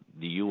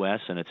 The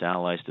U.S. and its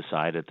allies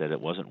decided that it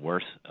wasn't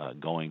worth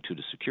going to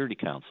the Security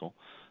Council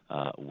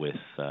with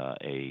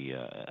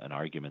an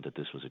argument that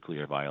this was a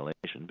clear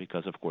violation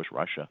because, of course,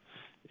 Russia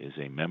is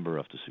a member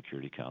of the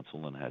Security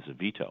Council and has a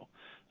veto.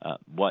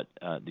 What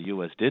the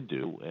U.S. did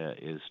do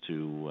is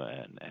to,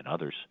 and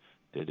others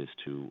did, is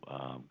to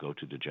go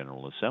to the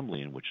General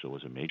Assembly, in which there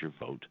was a major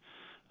vote,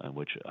 in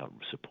which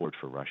support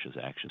for Russia's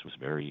actions was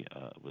very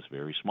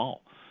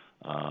small.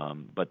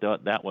 But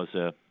that was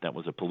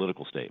a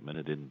political statement.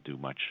 It didn't do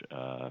much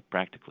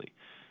practically.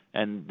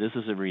 And this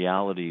is a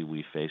reality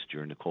we faced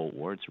during the Cold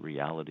War. It's a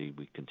reality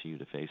we continue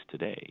to face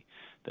today,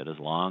 that as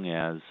long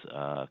as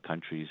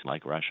countries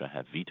like Russia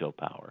have veto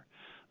power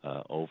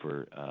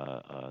over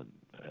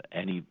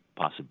any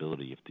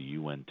possibility of the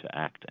UN to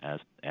act as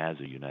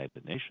a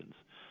United Nations,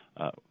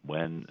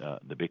 when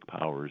the big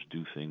powers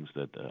do things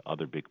that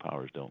other big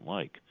powers don't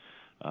like,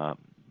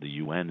 the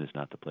UN is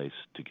not the place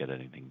to get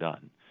anything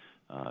done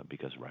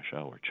because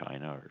Russia or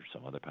China or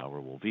some other power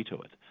will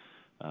veto it.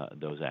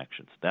 Those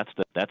actions. That's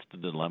the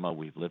dilemma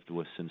we've lived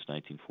with since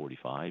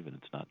 1945, and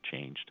it's not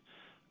changed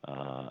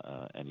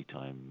any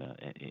time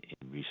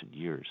in recent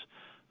years.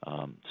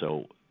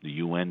 So the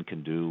UN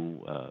can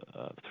do,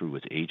 through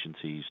its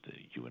agencies,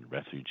 the UN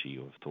Refugee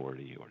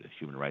Authority or the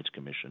Human Rights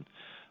Commission,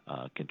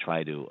 can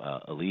try to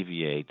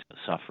alleviate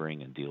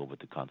suffering and deal with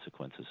the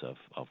consequences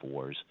of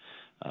wars.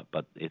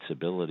 But its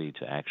ability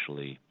to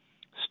actually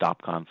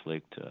stop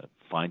conflict,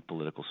 find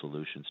political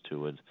solutions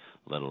to it,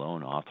 let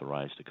alone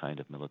authorize the kind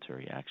of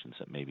military actions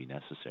that may be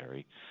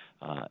necessary,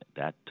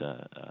 that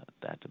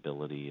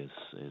ability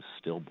is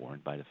still borne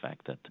by the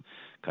fact that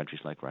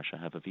countries like Russia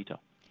have a veto.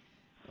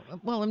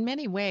 Well, in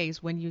many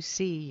ways, when you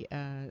see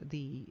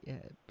the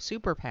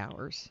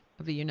superpowers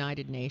of the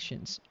United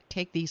Nations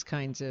take these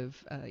kinds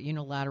of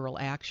unilateral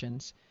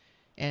actions,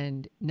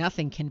 and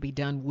nothing can be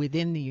done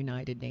within the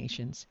United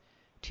Nations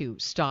to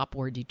stop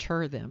or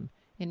deter them,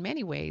 in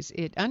many ways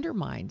it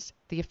undermines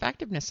the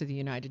effectiveness of the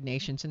United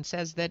Nations and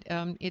says that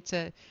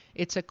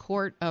it's a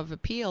court of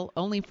appeal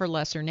only for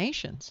lesser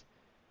nations.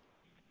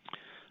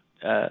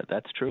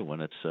 That's true,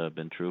 and it's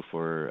been true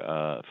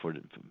for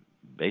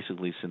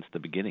basically since the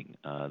beginning.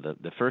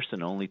 The first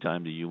and only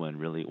time the UN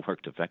really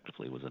worked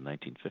effectively was in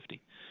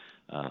 1950,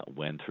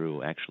 when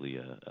through actually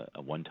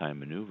a one-time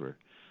maneuver,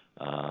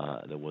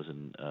 there was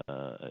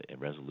a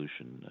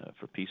resolution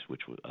for peace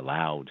which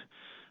allowed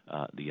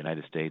the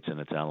United States and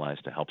its allies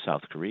to help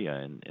South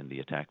Korea in the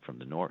attack from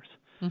the north,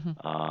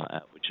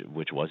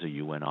 which was a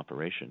UN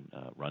operation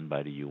run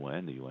by the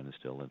UN. The UN is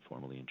still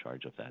informally in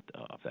charge of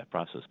that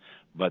process.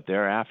 But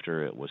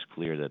thereafter, it was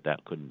clear that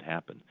that couldn't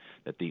happen.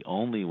 That the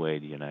only way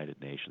the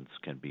United Nations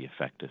can be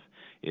effective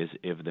is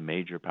if the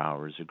major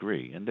powers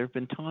agree. And there have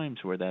been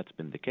times where that's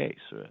been the case.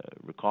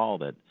 Recall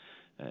that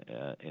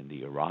in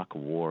the Iraq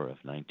War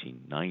of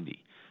 1990.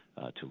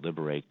 To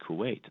liberate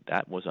Kuwait.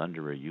 That was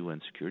under a UN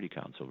Security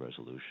Council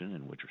resolution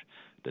in which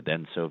the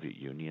then Soviet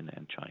Union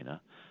and China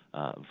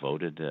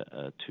voted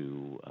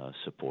to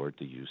support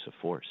the use of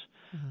force.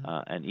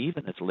 And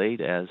even as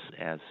late as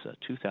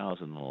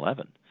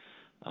 2011,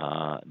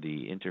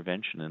 the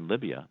intervention in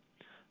Libya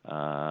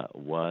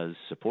was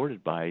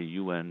supported by a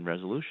UN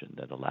resolution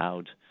that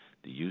allowed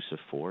the use of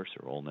force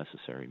or all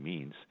necessary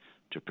means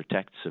to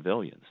protect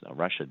civilians. Now,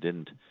 Russia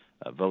didn't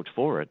vote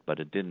for it, but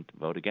it didn't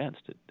vote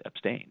against it,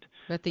 abstained.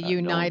 But the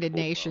United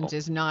Nations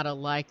is not a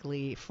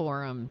likely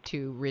forum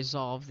to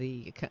resolve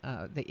the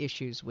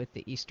issues with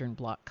the Eastern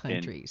Bloc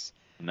countries.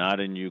 Not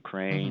in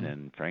Ukraine,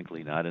 and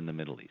frankly, not in the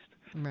Middle East.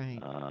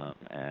 Right.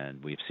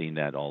 And we've seen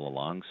that all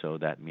along, so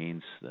that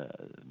means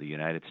the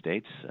United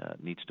States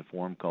needs to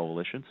form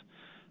coalitions.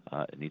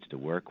 It needs to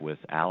work with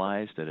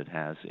allies that it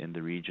has in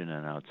the region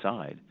and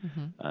outside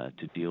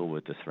to deal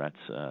with the threats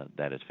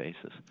that it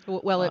faces.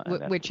 Well,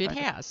 which it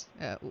has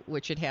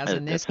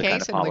in this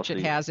case, and which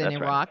it has in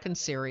Iraq and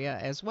Syria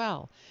as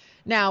well.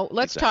 Now,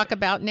 let's talk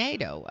about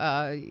NATO.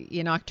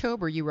 In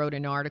October, you wrote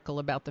an article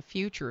about the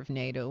future of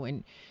NATO,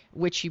 in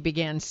which you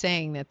began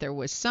saying that there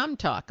was some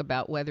talk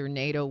about whether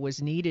NATO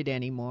was needed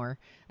anymore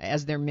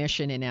as their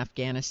mission in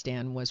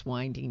Afghanistan was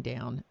winding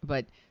down.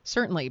 But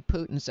certainly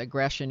Putin's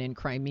aggression in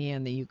Crimea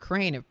and the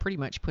Ukraine have pretty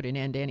much put an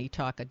end to any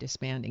talk of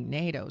disbanding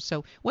NATO.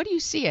 So what do you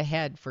see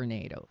ahead for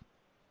NATO?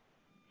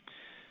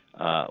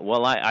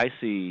 Well, I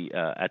see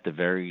at the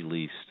very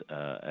least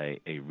a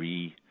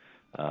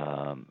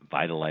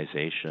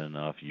revitalization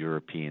of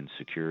European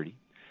security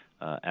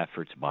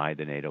efforts by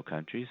the NATO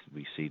countries.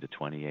 We see the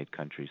 28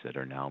 countries that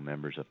are now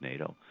members of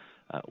NATO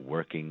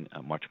working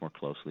much more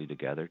closely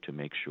together to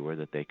make sure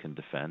that they can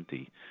defend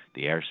the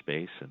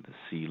airspace and the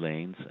sea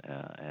lanes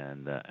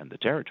and the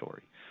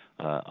territory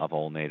of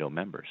all NATO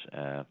members.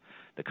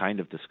 The kind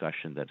of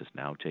discussion that is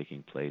now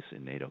taking place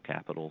in NATO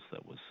capitals,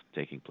 that was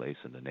taking place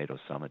in the NATO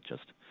summit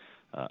just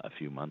a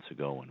few months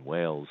ago in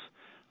Wales,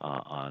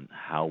 on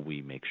how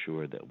we make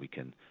sure that we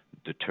can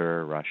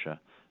deter Russia,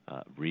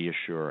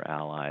 reassure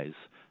allies.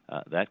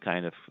 That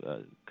kind of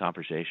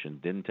conversation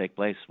didn't take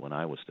place when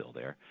I was still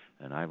there,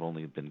 and I've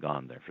only been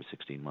gone there for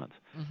 16 months.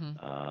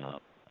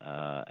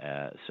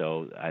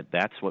 So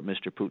that's what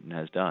Mr. Putin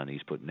has done.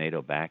 He's put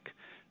NATO back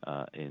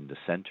in the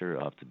center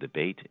of the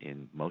debate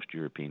in most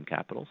European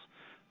capitals.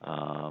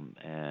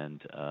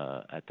 And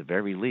at the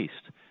very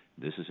least,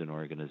 this is an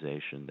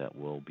organization that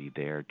will be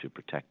there to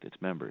protect its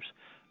members.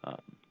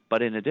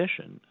 But in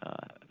addition,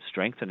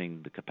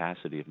 strengthening the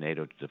capacity of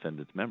NATO to defend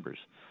its members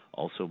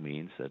also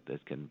means that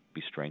it can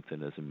be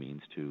strengthened as a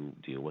means to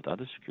deal with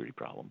other security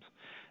problems,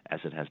 as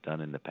it has done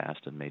in the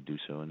past and may do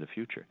so in the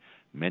future.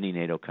 Many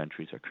NATO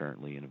countries are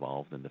currently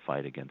involved in the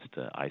fight against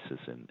ISIS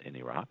in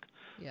Iraq.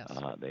 Yes.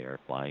 They are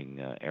flying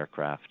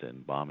aircraft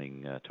and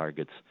bombing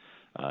targets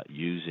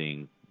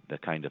using the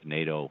kind of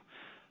NATO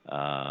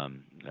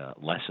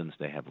lessons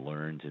they have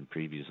learned in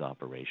previous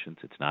operations.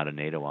 It's not a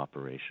NATO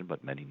operation,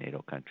 but many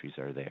NATO countries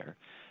are there.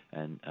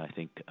 And I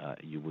think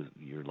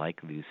you're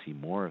likely to see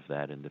more of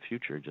that in the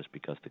future just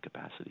because the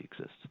capacity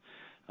exists.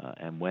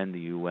 And when the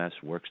U.S.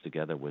 works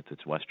together with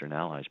its Western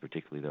allies,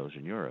 particularly those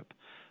in Europe,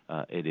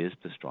 it is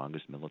the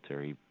strongest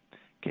military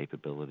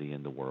capability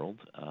in the world.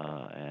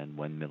 And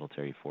when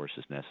military force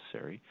is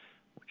necessary,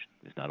 which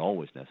is not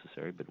always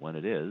necessary, but when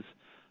it is,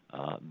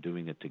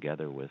 doing it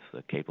together with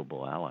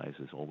capable allies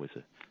is always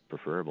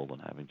preferable than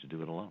having to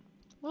do it alone.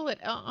 Well, it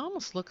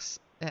almost looks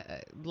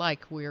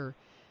like we're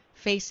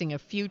facing a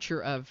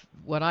future of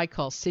what I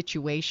call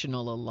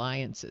situational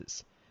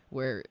alliances,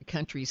 where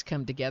countries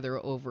come together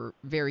over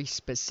very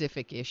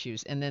specific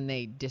issues and then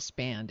they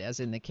disband, as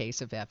in the case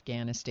of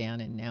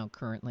Afghanistan and now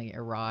currently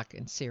Iraq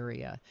and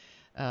Syria.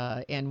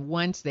 And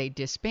once they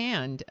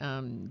disband,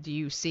 do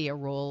you see a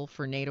role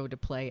for NATO to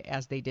play,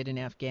 as they did in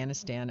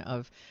Afghanistan,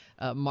 of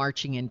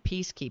marching in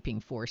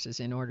peacekeeping forces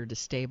in order to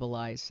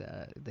stabilize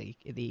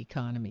the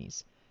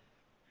economies?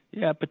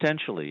 Yeah,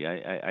 potentially.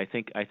 I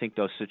think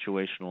those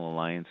situational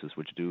alliances,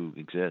 which do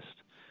exist,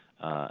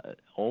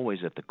 always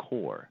at the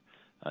core,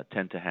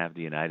 tend to have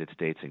the United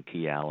States and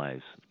key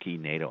allies, key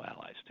NATO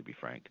allies, to be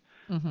frank.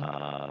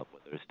 Whether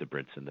it's the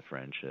Brits and the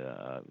French,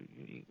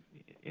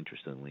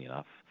 interestingly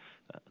enough,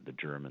 the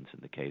Germans in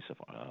the case of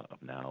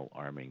now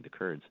arming the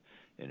Kurds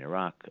in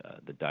Iraq,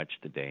 the Dutch,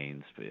 the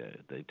Danes,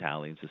 the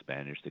Italians, the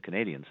Spanish, the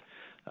Canadians,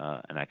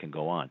 and I can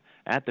go on.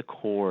 At the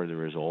core,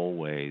 there is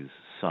always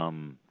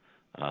some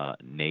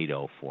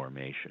NATO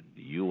formation,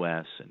 the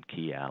U.S. and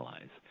key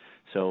allies.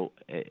 So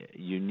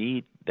you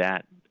need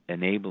that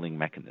enabling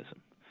mechanism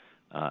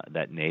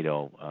that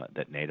NATO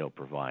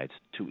provides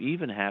to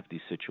even have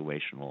these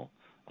situational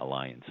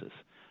alliances.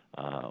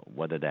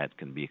 Whether that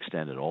can be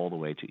extended all the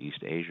way to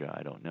East Asia,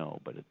 I don't know,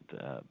 but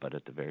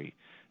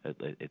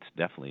it's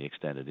definitely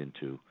extended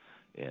into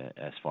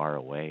as far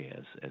away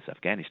as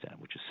Afghanistan,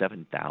 which is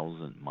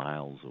 7,000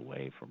 miles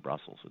away from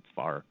Brussels.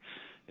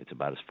 It's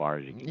about as far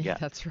as you can get. Yeah,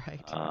 that's right.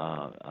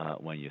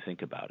 When you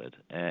think about it,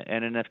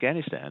 and in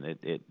Afghanistan,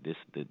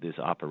 this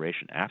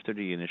operation after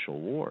the initial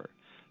war,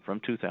 from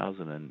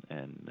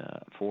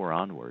 2004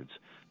 onwards,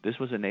 this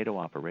was a NATO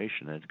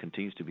operation, and it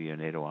continues to be a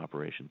NATO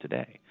operation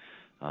today.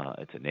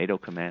 It's a NATO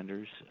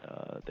commanders.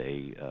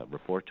 They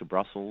report to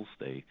Brussels.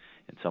 They,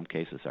 in some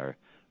cases, are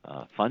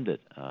funded.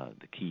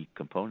 The key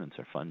components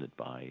are funded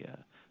by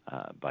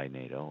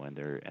NATO,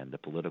 and the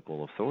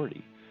political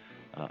authority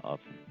of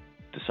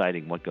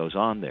deciding what goes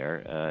on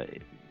there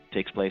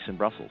takes place in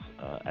Brussels,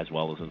 as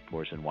well as, of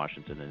course, in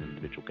Washington and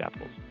individual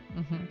capitals.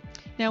 Mm-hmm.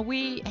 Now,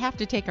 we have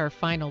to take our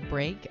final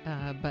break,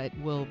 but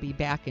we'll be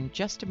back in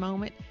just a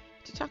moment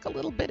to talk a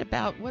little bit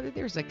about whether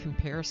there's a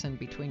comparison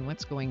between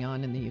what's going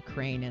on in the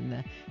Ukraine and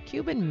the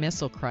Cuban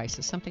Missile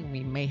Crisis, something we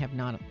may have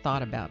not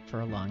thought about for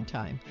a long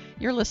time.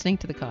 You're listening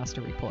to the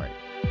Costa Report.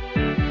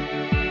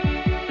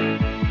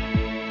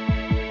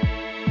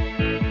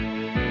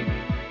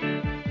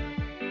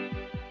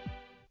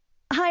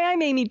 Hi,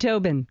 I'm Amy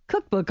Tobin,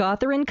 cookbook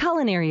author and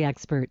culinary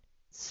expert.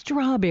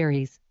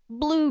 Strawberries,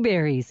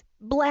 blueberries,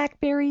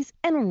 blackberries,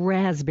 and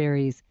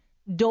raspberries.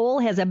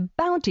 Dole has a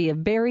bounty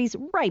of berries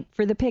ripe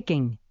for the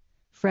picking.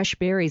 Fresh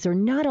berries are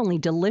not only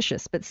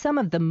delicious, but some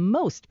of the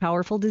most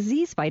powerful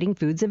disease-fighting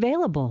foods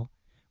available.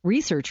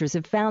 Researchers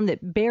have found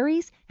that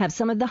berries have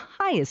some of the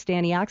highest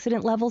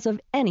antioxidant levels of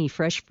any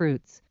fresh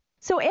fruits.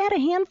 So add a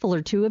handful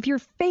or two of your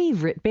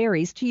favorite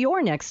berries to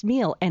your next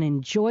meal and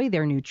enjoy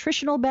their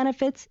nutritional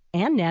benefits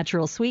and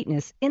natural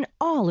sweetness in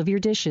all of your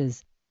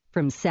dishes,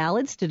 from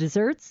salads to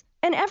desserts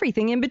and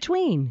everything in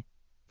between.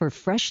 For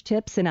fresh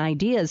tips and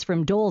ideas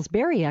from Dole's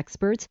berry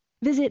experts,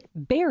 visit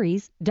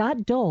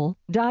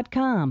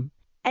berries.dole.com.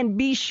 And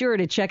be sure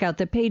to check out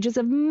the pages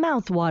of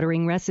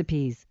mouth-watering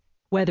recipes.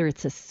 Whether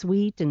it's a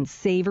sweet and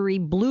savory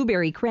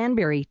blueberry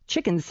cranberry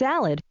chicken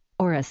salad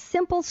or a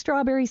simple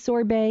strawberry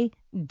sorbet,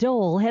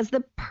 Dole has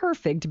the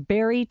perfect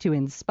berry to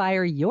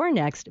inspire your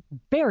next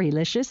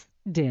berrylicious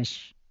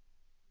dish.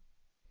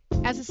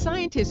 As a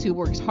scientist who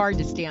works hard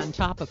to stay on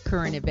top of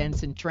current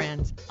events and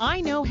trends, I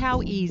know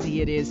how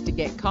easy it is to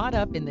get caught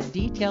up in the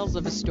details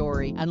of a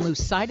story and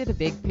lose sight of the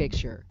big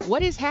picture.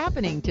 What is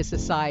happening to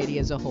society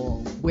as a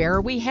whole? Where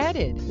are we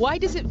headed? Why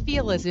does it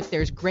feel as if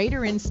there's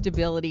greater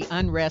instability,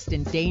 unrest,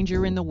 and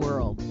danger in the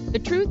world? The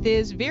truth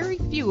is, very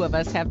few of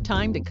us have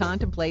time to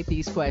contemplate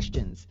these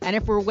questions. And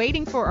if we're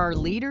waiting for our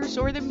leaders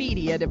or the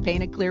media to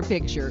paint a clear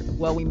picture,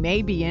 well, we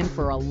may be in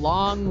for a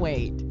long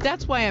wait.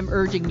 That's why I'm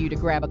urging you to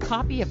grab a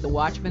copy of The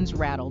Watchman's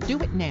Rattle. Do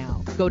it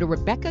now. Go to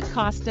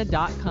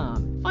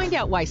RebeccaCosta.com. Find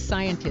out why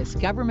scientists,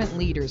 government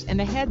leaders, and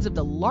the heads of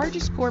the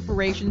largest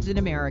corporations in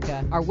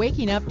America are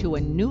waking up to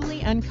a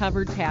newly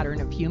uncovered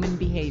pattern of human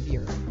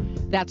behavior.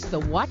 That's The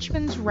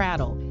Watchman's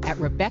Rattle at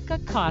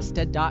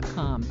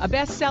RebeccaCosta.com, a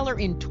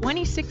bestseller in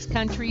 26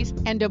 countries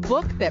and a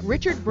book that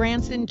Richard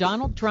Branson,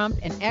 Donald Trump,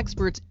 and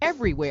experts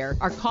everywhere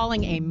are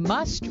calling a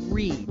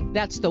must-read.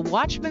 That's The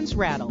Watchman's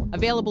Rattle,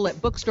 available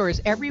at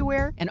bookstores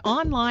everywhere and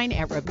online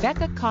at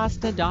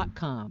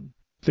RebeccaCosta.com.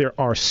 There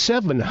are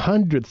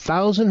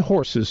 700,000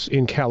 horses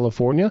in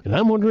California, and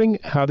I'm wondering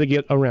how they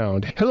get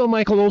around. Hello,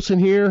 Michael Olson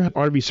here,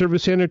 RV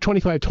Service Center,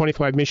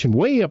 2525 Mission,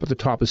 way up at the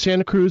top of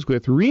Santa Cruz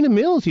with Rena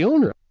Mills, the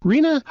owner.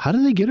 Rena, how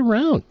do they get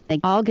around? They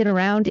all get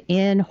around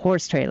in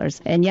horse trailers.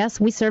 And yes,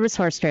 we service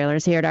horse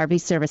trailers here at RV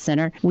Service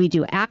Center. We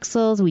do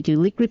axles, we do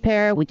leak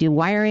repair, we do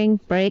wiring,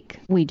 brake,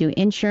 we do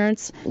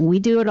insurance. We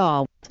do it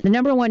all. The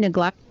number one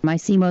neglect I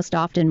see most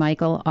often,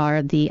 Michael,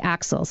 are the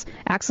axles.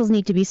 Axles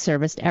need to be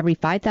serviced every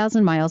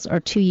 5,000 miles or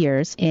 2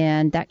 years,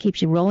 and that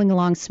keeps you rolling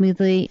along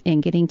smoothly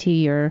and getting to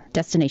your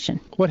destination.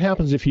 What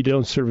happens if you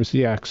don't service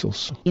the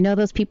axles? You know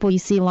those people you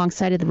see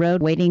alongside of the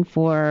road waiting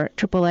for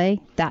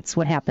AAA? That's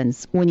what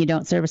happens when you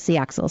don't service the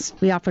axles.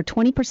 We offer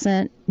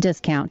 20%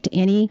 discount to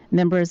any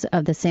members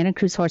of the Santa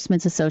Cruz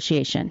Horsemen's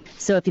Association.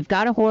 So if you've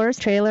got a horse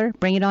trailer,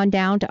 bring it on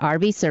down to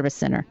RV Service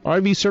Center.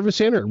 RV Service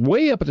Center,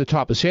 way up at the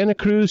top of Santa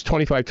Cruz,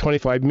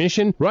 2525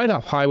 Mission, right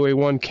off Highway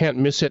 1. Can't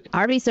miss it.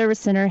 RV Service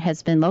Center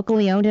has been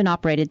locally owned and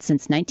operated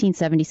since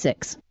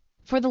 1976.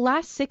 For the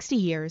last 60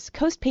 years,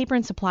 Coast Paper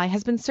and Supply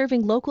has been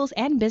serving locals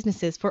and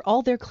businesses for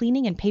all their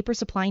cleaning and paper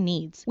supply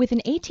needs. With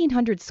an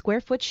 1,800 square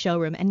foot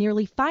showroom and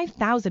nearly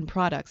 5,000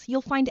 products,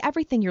 you'll find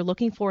everything you're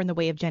looking for in the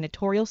way of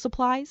janitorial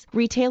supplies,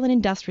 retail and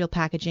industrial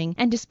packaging,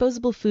 and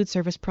disposable food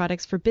service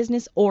products for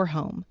business or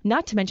home.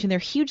 Not to mention their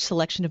huge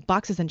selection of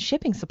boxes and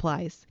shipping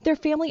supplies. Their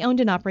family-owned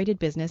and operated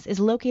business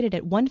is located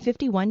at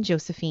 151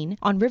 Josephine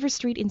on River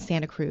Street in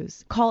Santa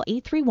Cruz. Call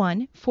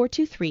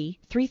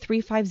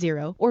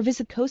 831-423-3350 or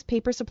visit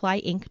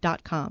coastpapersupply.com.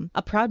 Inc.com,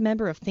 a proud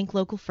member of Think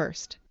Local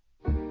First.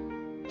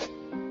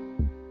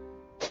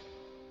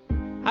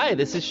 Hi,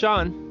 this is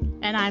Sean.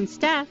 And I'm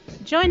Steph.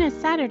 Join us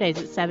Saturdays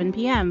at 7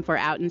 p.m. for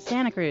Out in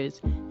Santa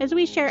Cruz as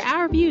we share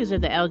our views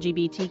of the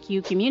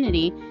LGBTQ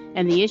community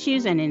and the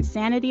issues and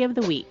insanity of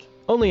the week.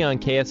 Only on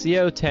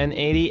KFCO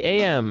 1080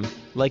 AM.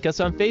 Like us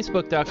on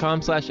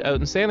Facebook.com/Out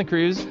in Santa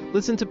Cruz.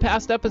 Listen to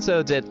past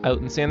episodes at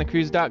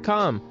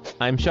OutinSantaCruz.com.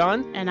 I'm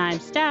Sean. And I'm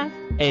Steph.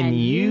 And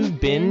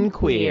you've been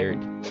queered.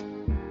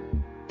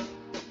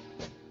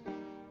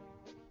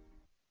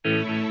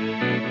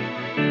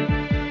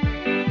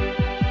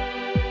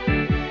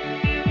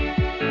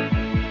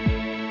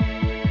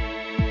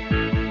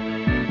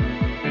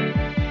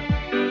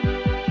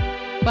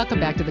 Welcome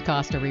back to the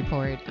Costa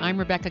Report. I'm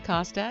Rebecca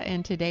Costa,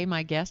 and today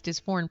my guest is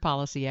foreign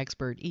policy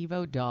expert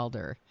Ivo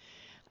Daalder.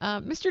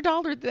 Mr.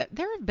 Daalder,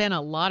 there have been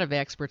a lot of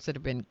experts that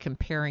have been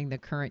comparing the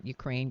current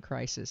Ukraine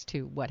crisis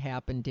to what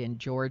happened in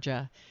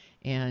Georgia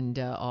and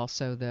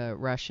also the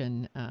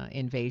Russian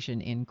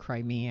invasion in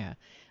Crimea.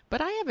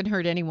 But I haven't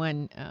heard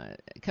anyone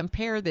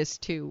compare this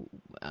to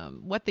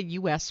what the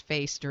U.S.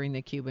 faced during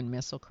the Cuban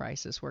Missile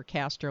Crisis, where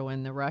Castro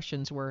and the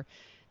Russians were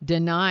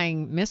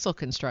denying missile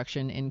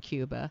construction in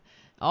Cuba.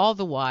 All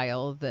the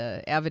while,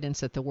 the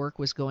evidence that the work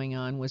was going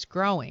on was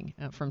growing,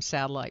 from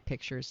satellite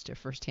pictures to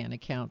firsthand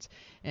accounts.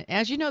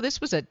 As you know, this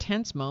was a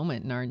tense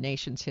moment in our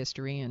nation's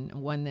history, and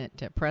one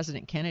that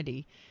President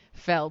Kennedy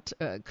felt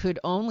could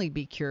only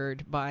be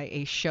cured by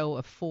a show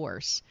of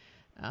force.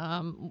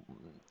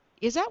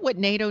 Is that what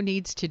NATO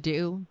needs to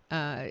do?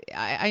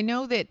 I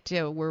know that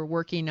we're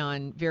working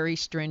on very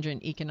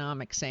stringent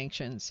economic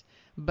sanctions,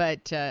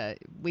 but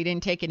we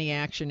didn't take any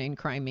action in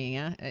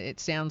Crimea. It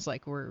sounds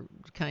like we're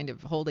kind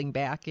of holding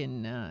back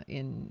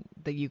in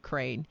the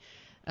Ukraine.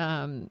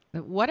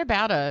 What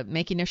about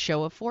making a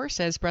show of force,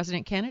 as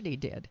President Kennedy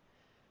did?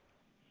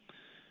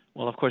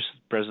 Well, of course,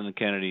 President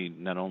Kennedy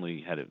not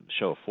only had a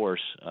show of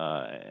force,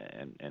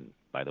 and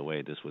by the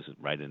way, this was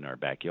right in our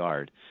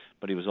backyard,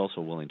 but he was also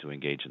willing to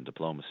engage in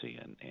diplomacy,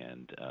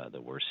 and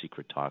there were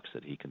secret talks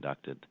that he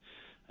conducted.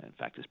 In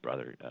fact, his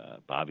brother,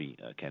 Bobby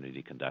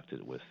Kennedy,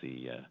 conducted with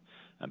the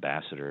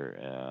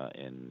ambassador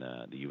in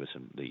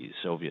the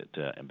Soviet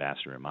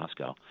ambassador in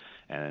Moscow.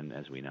 And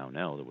as we now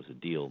know, there was a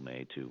deal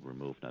made to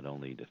remove not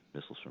only the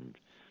missiles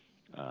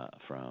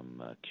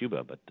from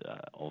Cuba, but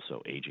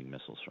also aging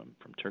missiles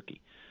from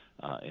Turkey,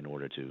 in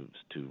order to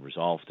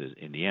resolve this.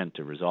 In the end,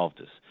 to resolve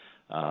this.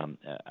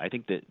 I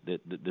think that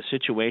the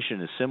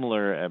situation is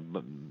similar,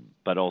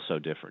 but also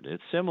different.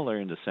 It's similar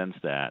in the sense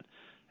that,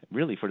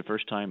 really, for the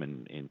first time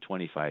in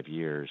 25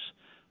 years,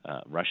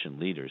 Russian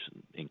leaders,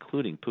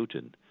 including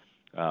Putin,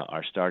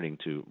 are starting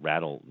to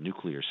rattle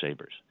nuclear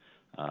sabers.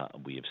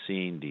 We have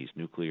seen these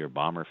nuclear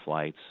bomber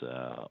flights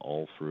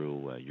all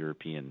through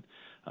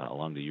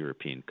along the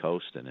European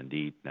coast, and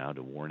indeed now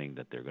the warning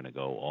that they're going to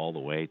go all the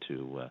way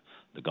to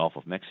the Gulf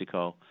of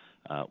Mexico.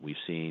 We've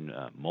seen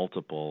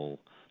multiple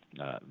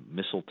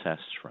missile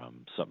tests,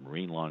 from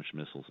submarine-launched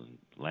missiles and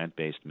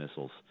land-based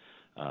missiles,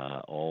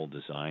 all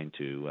designed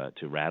to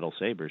rattle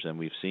sabers. And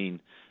we've seen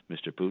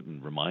Mr.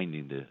 Putin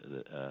reminding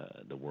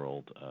the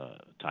world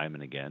time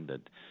and again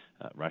that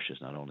Russia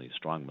is not only a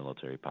strong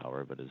military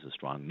power, but is a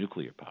strong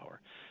nuclear power.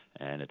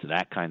 And it's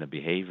that kind of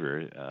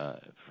behavior,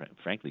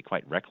 frankly,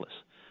 quite reckless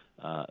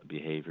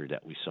behavior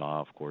that we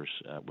saw, of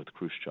course, with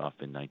Khrushchev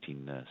in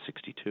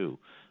 1962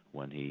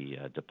 when he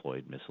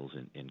deployed missiles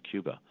in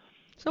Cuba.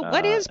 So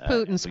what is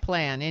Putin's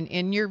plan,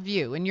 in your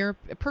view, in your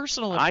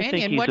personal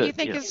opinion? What do you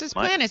think is his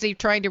plan? Is he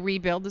trying to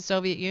rebuild the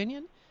Soviet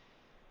Union?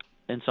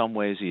 In some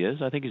ways he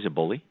is. I think he's a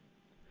bully.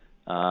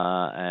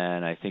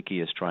 And I think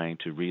he is trying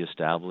to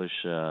reestablish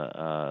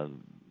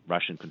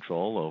Russian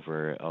control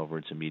over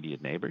its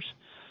immediate neighbors.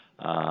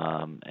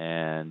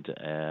 And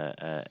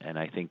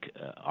I think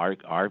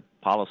our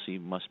policy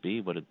must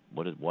be what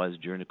it was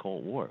during the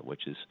Cold War,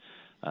 which is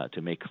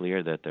to make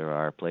clear that there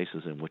are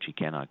places in which he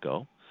cannot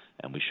go,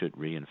 and we should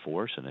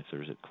reinforce. And if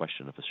there's a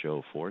question of a show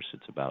of force,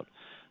 it's about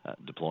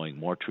deploying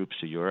more troops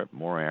to Europe,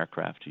 more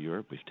aircraft to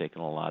Europe. We've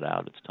taken a lot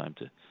out. It's time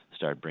to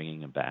start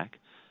bringing them back.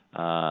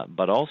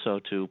 But also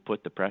to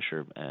put the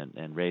pressure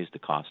and raise the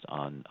cost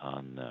on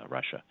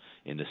Russia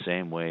in the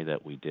same way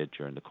that we did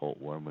during the Cold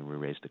War when we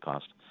raised the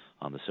cost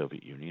on the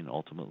Soviet Union,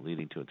 ultimately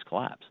leading to its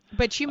collapse.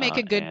 But you make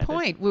a good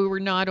point. We were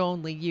not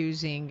only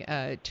using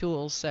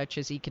tools such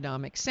as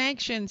economic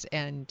sanctions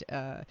and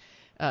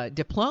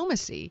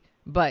diplomacy,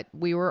 but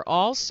we were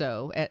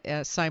also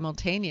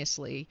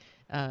simultaneously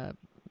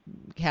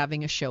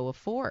having a show of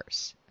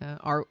force.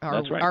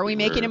 Are we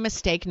making a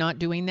mistake not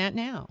doing that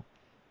now?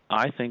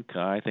 I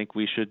think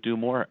we should do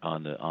more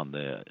on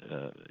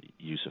the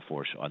use of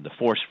force, on the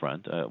force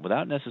front,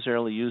 without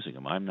necessarily using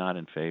them. I'm not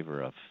in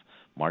favor of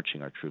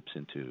marching our troops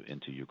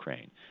into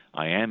Ukraine.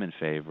 I am in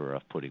favor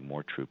of putting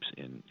more troops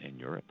in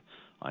Europe.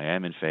 I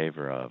am in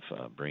favor of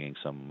bringing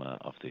some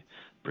of the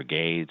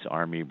brigades,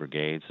 army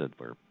brigades that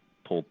were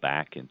pulled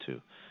back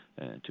into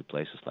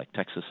places like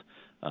Texas,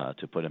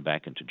 to put them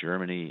back into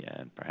Germany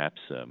and perhaps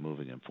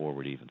moving them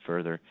forward even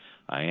further.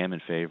 I am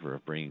in favor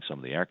of bringing some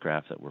of the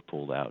aircraft that were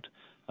pulled out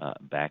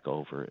back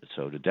over,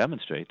 so to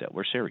demonstrate that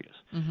we're serious.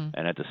 Mm-hmm.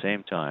 And at the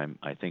same time,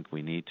 I think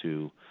we need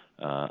to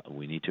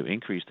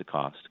increase the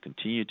cost,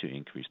 continue to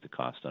increase the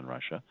cost on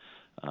Russia,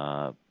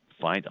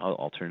 find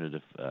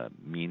alternative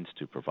means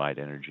to provide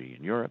energy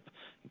in Europe,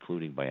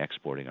 including by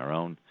exporting our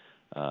own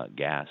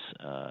gas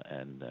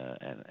and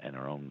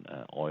our own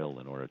oil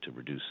in order to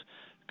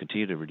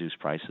continue to reduce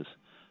prices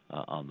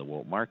on the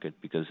world market,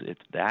 because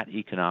it's that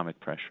economic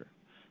pressure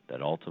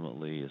that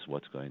ultimately is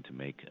what's going to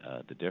make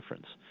the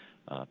difference.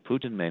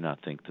 Putin may not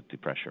think that the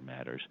pressure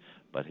matters,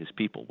 but his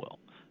people will.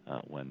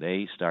 When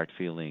they start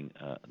feeling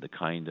the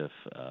kind of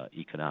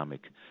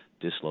economic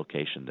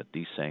dislocation that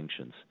these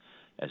sanctions,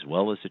 as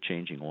well as the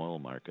changing oil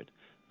market,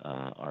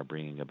 are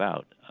bringing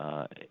about,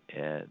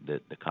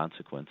 the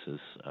consequences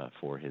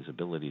for his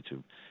ability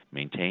to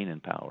maintain in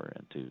power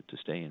and to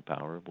stay in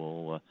power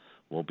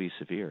will be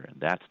severe. And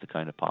that's the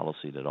kind of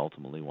policy that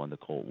ultimately won the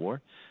Cold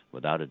War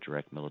without a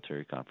direct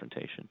military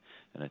confrontation.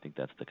 And I think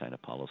that's the kind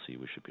of policy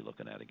we should be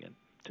looking at again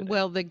today.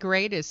 Well, the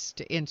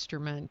greatest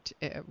instrument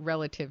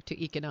relative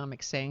to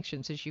economic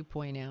sanctions, as you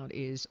point out,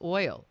 is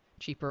oil.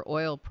 Cheaper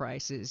oil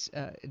prices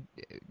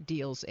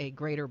deals a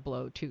greater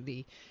blow to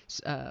the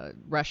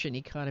Russian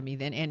economy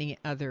than any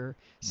other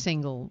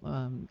single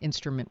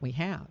instrument we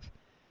have.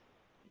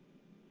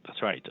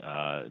 That's right.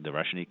 The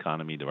Russian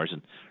economy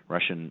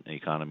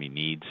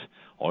needs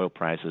oil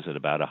prices at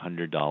about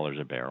 $100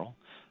 a barrel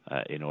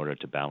in order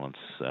to balance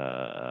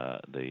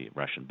the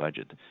Russian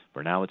budget.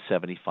 We're now at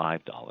 $75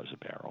 a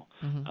barrel,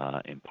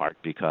 in part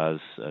because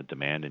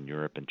demand in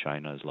Europe and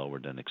China is lower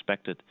than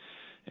expected,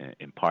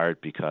 in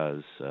part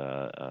because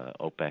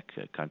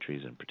OPEC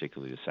countries, and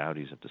particularly the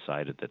Saudis, have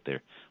decided that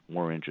they're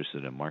more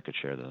interested in market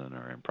share than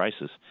are in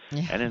prices,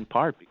 and in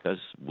part because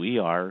we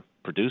are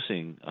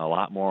producing a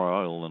lot more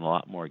oil and a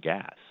lot more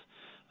gas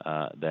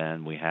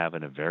than we have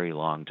in a very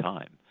long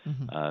time,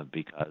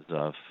 because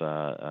of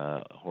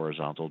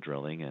horizontal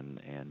drilling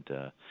and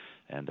the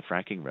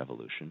fracking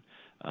revolution,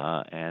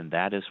 and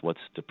that is what's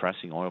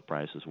depressing oil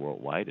prices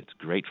worldwide. It's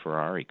great for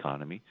our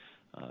economy.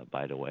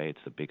 By the way,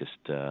 it's the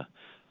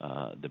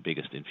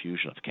biggest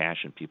infusion of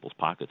cash in people's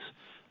pockets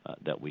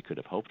that we could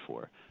have hoped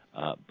for.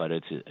 But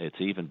it's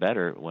even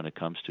better when it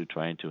comes to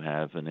trying to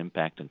have an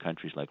impact in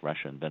countries like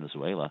Russia and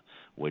Venezuela,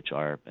 which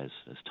are, as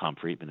Tom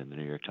Friedman in the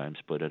New York Times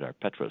put it, are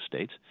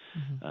petro-states,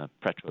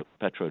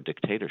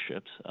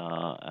 petro-dictatorships.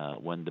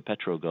 When the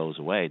petro goes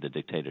away, the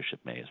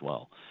dictatorship may as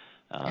well.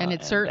 And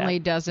it certainly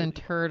doesn't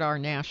hurt our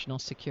national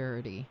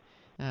security.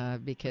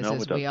 Because,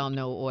 as we all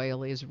know,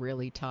 oil is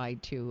really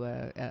tied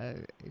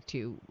to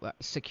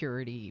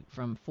security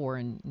from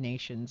foreign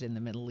nations in the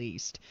Middle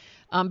East.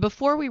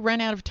 Before we run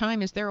out of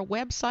time, is there a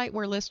website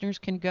where listeners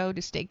can go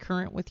to stay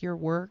current with your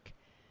work?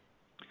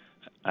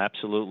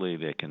 Absolutely.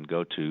 They can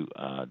go to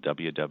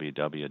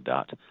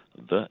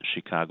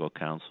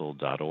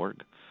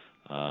www.thechicagocouncil.org,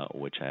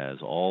 which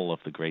has all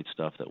of the great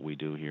stuff that we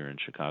do here in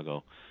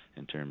Chicago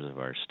in terms of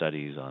our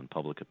studies on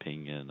public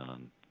opinion,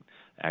 on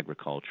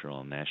agricultural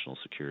and national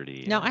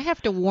security. Now, I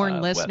have to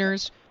warn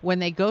listeners, when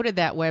they go to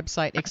that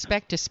website,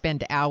 expect to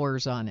spend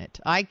hours on it.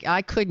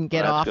 I couldn't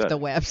get off the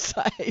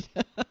website.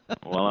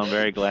 Well, I'm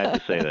very glad to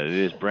say that. It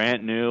is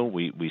brand new.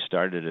 We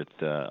started it,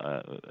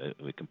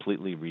 we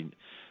completely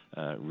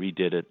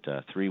redid it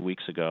 3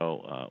 weeks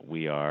ago.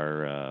 We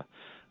are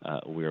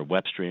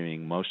web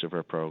streaming most of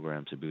our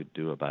programs. We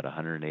do about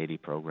 180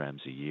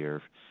 programs a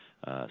year,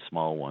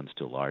 small ones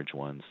to large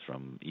ones,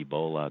 from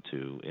Ebola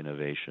to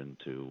innovation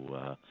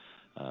to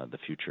the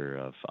future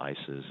of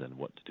ISIS and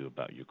what to do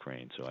about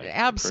Ukraine. So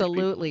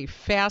absolutely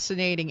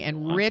fascinating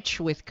and rich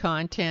with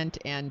content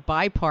and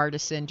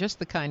bipartisan, just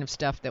the kind of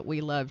stuff that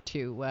we love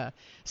to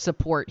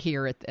support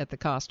here at the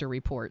Costa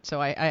Report.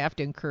 So I have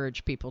to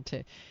encourage people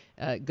to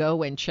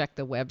go and check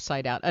the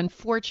website out.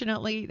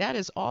 Unfortunately, that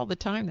is all the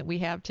time that we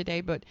have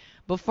today. But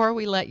before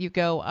we let you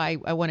go, I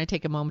want to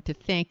take a moment to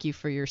thank you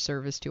for your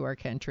service to our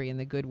country and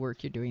the good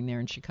work you're doing there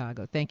in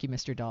Chicago. Thank you,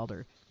 Mr.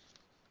 Daalder.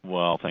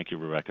 Well, thank you,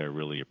 Rebecca. I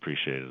really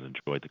appreciate it and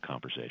enjoyed the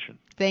conversation.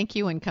 Thank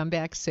you, and come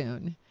back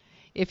soon.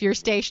 If your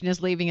station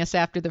is leaving us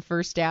after the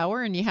first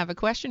hour and you have a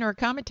question or a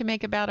comment to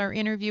make about our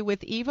interview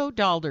with Ivo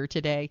Daalder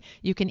today,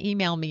 you can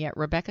email me at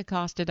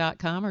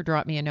RebeccaCosta.com or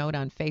drop me a note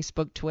on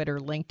Facebook, Twitter,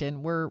 LinkedIn.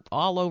 We're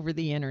all over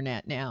the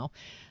internet now.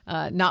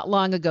 Not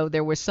long ago,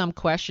 there was some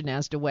question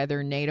as to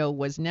whether NATO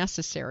was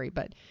necessary,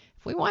 but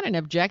if we want an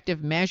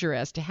objective measure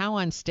as to how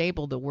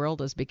unstable the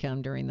world has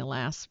become during the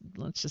last,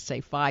 let's just say,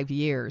 5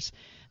 years,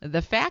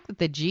 the fact that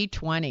the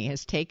G20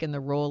 has taken the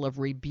role of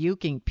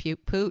rebuking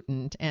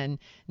Putin and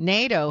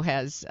NATO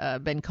has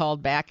been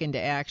called back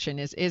into action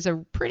is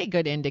a pretty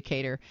good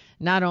indicator.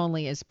 Not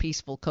only is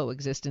peaceful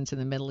coexistence in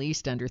the Middle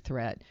East under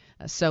threat,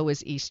 so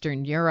is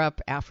Eastern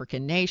Europe,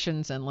 African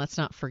nations, and let's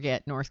not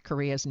forget North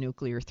Korea's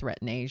nuclear threat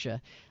in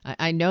Asia.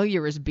 I know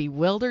you're as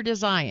bewildered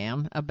as I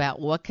am about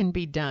what can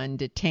be done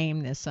to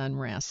tame this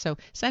unrest. So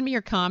send me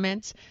your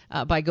comments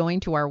by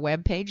going to our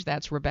webpage.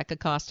 That's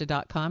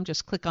RebeccaCosta.com.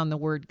 Just click on the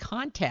word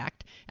contact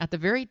at the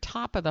very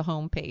top of the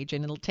homepage,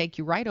 and it'll take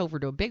you right over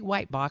to a big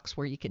white box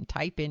where you can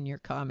type in your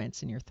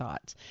comments and your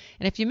thoughts.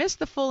 And if you missed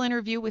the full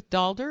interview with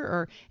Daalder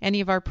or any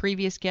of our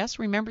previous guests,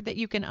 remember that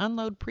you can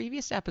unload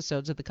previous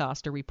episodes of the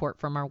Costa Report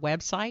from our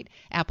website,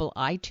 Apple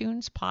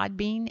iTunes,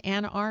 Podbean,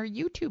 and our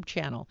YouTube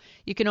channel.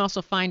 You can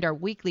also find our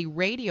weekly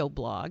radio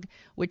blog,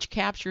 which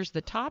captures the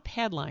top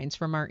headlines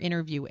from our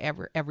interview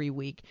every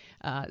week.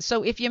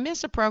 So if you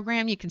miss a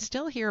program, you can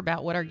still hear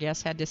about what our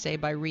guests had to say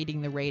by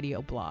reading the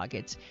radio blog.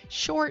 It's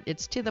short,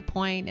 it's to the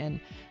point, and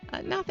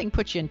nothing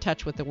puts you in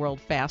touch with the world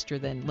faster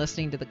than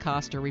listening to the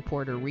Costa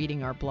Report or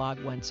reading our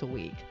blog once a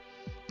week.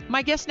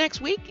 My guest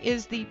next week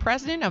is the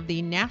president of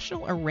the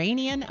National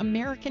Iranian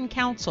American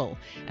Council,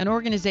 an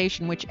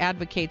organization which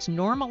advocates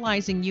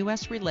normalizing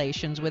U.S.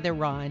 relations with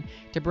Iran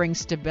to bring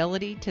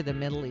stability to the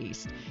Middle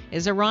East.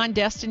 Is Iran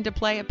destined to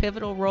play a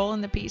pivotal role in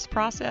the peace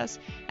process?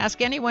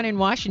 Ask anyone in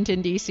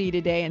Washington, D.C.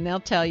 today, and they'll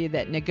tell you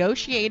that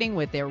negotiating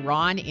with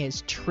Iran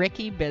is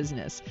tricky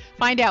business.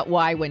 Find out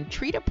why when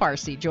Trita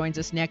Parsi joins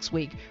us next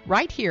week,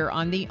 right here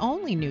on the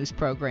only news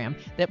program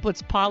that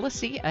puts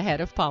policy ahead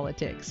of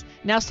politics.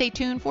 Now stay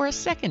tuned for a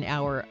second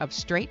hour of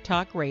Straight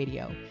Talk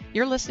Radio.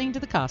 You're listening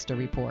to the Costa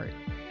Report.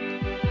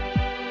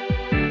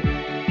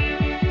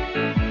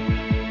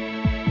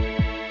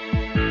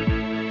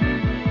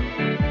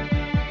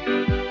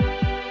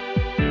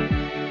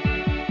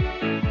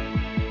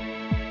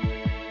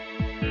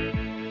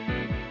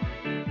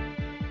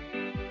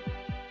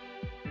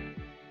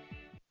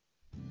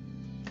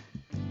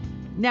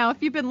 Now,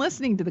 if you've been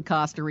listening to the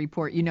Costa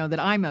Report, you know that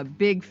I'm a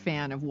big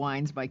fan of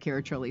wines by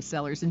Caraccioli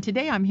Cellars. And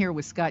today I'm here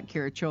with Scott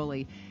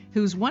Caraccioli,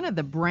 who's one of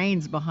the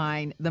brains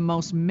behind the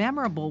most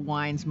memorable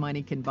wines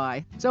money can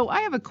buy. So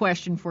I have a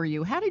question for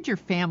you. How did your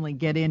family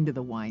get into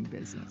the wine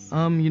business?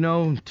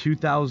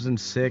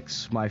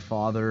 2006, my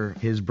father,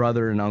 his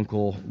brother, and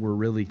uncle were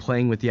really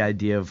playing with the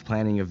idea of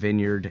planting a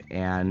vineyard,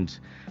 and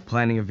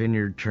planting a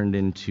vineyard turned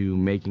into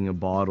making a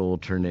bottle,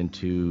 turned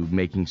into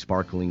making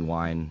sparkling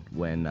wine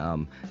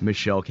when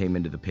Michelle came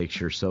into the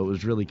picture. So it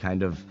was really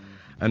kind of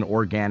an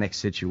organic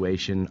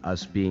situation,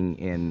 us being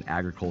in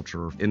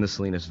agriculture in the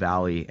Salinas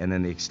Valley, and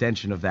then the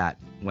extension of that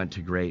went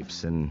to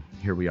grapes, and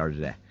here we are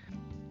today.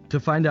 To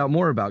find out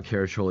more about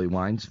Caraccioli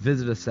wines,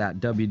 visit us at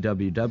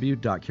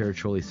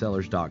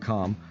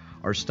www.caracciolicellars.com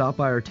or stop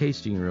by our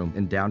tasting room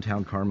in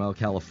downtown Carmel,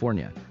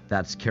 California.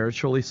 That's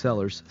Caraccioli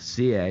Cellars,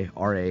 Caraccioli,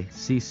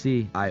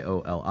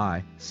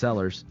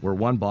 Cellars, where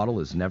one bottle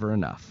is never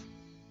enough.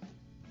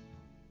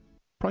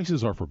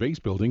 Prices are for base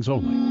buildings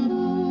only.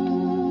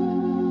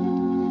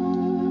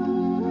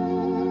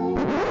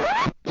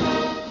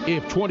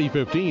 If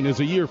 2015 is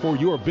a year for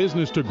your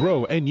business to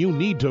grow and you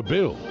need to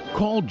build,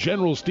 call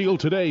General Steel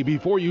today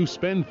before you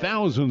spend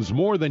thousands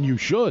more than you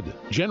should.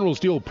 General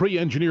Steel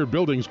pre-engineered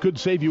buildings could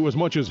save you as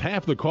much as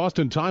half the cost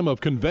and time of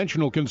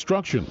conventional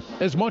construction.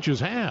 As much as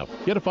half.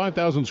 Get a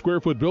 5,000 square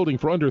foot building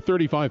for under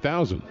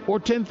 $35,000 or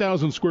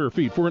 10,000 square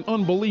feet for an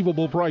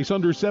unbelievable price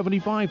under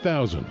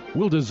 $75,000.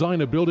 We'll design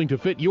a building to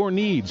fit your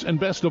needs, and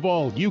best of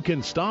all, you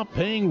can stop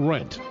paying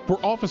rent. For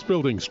office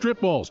buildings,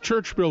 strip malls,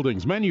 church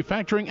buildings,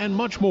 manufacturing, and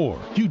much more.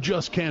 You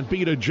just can't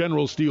beat a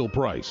General Steel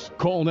price.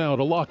 Call now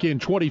to lock in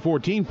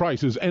 2014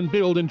 prices and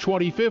build in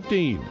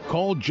 2015.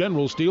 Call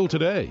General Steel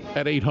today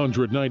at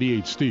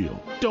 898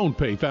 Steel. Don't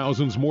pay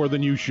thousands more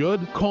than you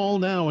should. Call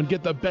now and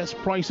get the best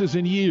prices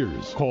in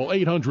years. Call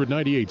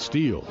 898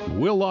 Steel.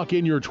 We'll lock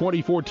in your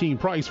 2014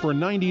 price for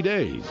 90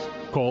 days.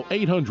 Call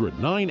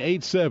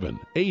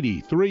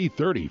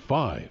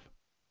 800-987-8335.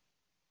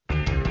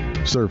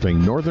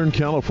 Serving Northern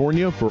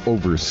California for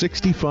over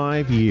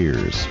 65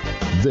 years.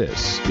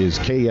 This is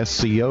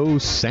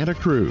KSCO Santa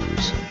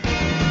Cruz.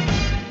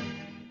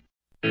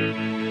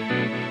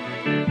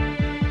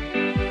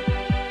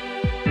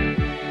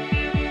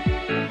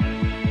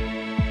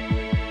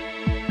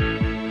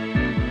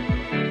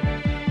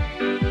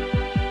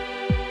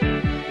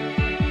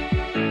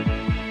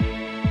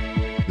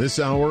 This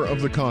hour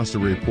of the Costa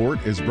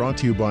Report is brought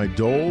to you by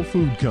Dole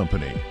Food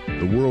Company,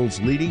 the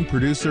world's leading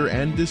producer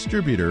and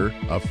distributor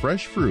of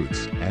fresh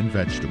fruits and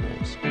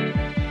vegetables.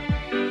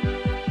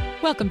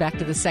 Welcome back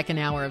to the second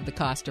hour of the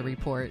Costa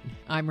Report.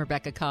 I'm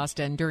Rebecca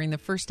Costa, and during the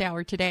first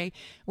hour today,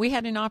 we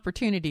had an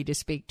opportunity to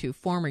speak to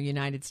former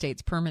United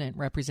States Permanent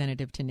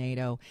Representative to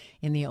NATO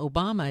in the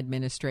Obama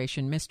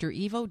administration,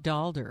 Mr. Ivo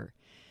Daalder.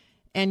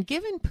 And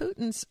given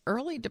Putin's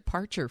early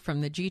departure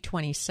from the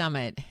G20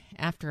 summit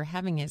after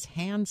having his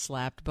hand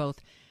slapped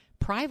both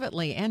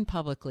privately and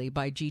publicly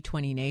by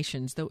G20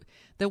 nations,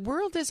 the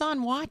world is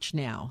on watch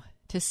now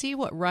to see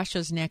what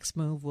Russia's next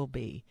move will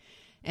be.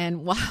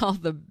 And while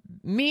the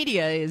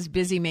media is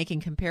busy making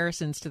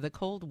comparisons to the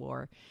Cold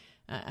War,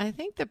 I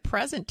think the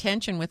present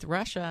tension with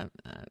Russia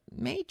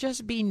may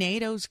just be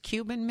NATO's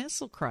Cuban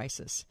Missile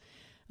Crisis.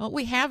 What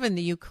we have in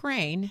the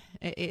Ukraine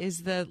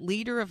is the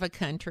leader of a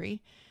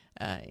country,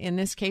 in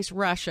this case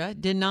Russia,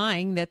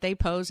 denying that they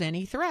pose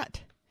any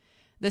threat.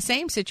 The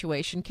same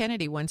situation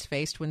Kennedy once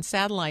faced when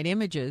satellite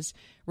images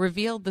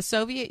revealed the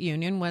Soviet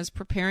Union was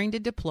preparing to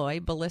deploy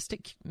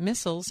ballistic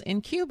missiles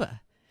in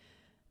Cuba.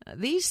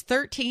 These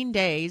 13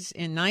 days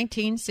in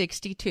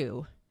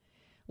 1962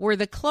 were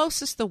the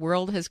closest the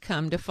world has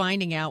come to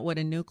finding out what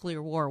a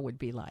nuclear war would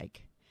be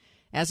like,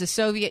 as the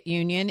Soviet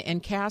Union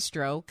and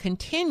Castro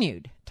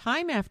continued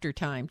time after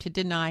time to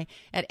deny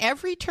at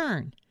every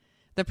turn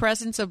the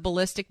presence of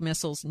ballistic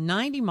missiles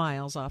 90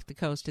 miles off the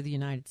coast of the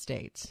United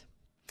States.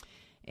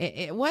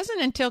 It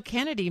wasn't until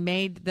Kennedy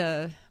made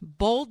the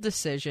bold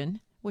decision,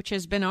 which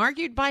has been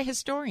argued by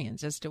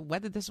historians as to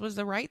whether this was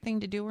the right thing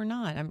to do or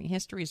not. I mean,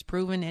 history has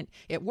proven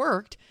it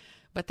worked,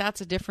 but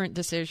that's a different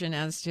decision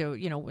as to,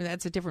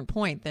 that's a different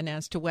point than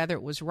as to whether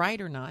it was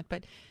right or not.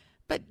 But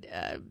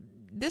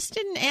this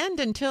didn't end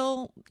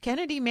until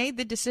Kennedy made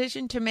the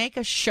decision to make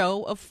a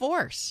show of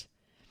force.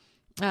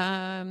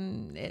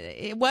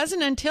 It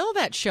wasn't until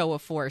that show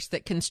of force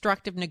that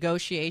constructive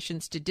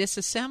negotiations to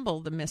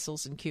disassemble the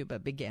missiles in Cuba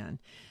began,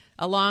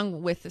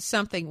 along with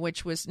something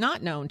which was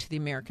not known to the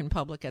American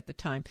public at the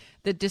time,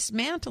 the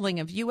dismantling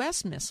of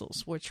U.S.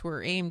 missiles, which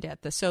were aimed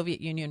at the Soviet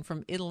Union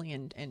from Italy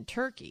and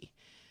Turkey.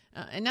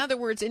 In other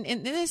words,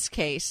 in this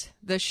case,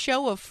 the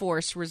show of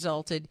force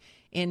resulted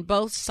in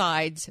both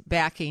sides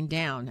backing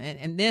down,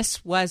 and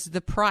this was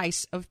the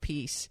price of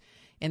peace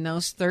in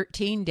those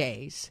 13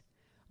 days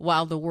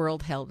while the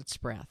world held its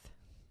breath.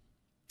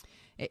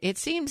 It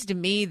seems to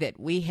me that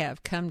we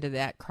have come to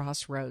that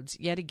crossroads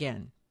yet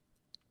again.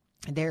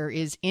 There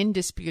is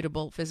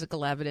indisputable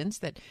physical evidence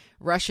that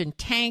Russian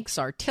tanks,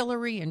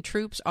 artillery, and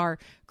troops are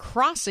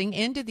crossing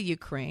into the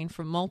Ukraine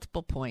from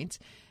multiple points.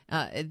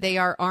 They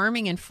are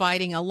arming and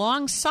fighting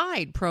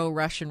alongside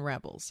pro-Russian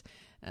rebels,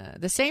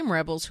 the same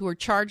rebels who are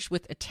charged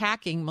with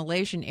attacking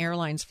Malaysian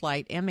Airlines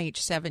flight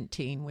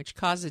MH17, which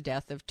caused the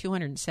death of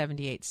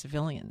 278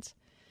 civilians.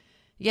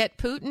 Yet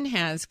Putin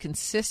has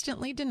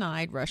consistently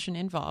denied Russian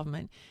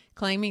involvement,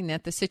 claiming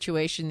that the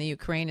situation in the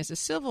Ukraine is a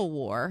civil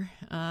war,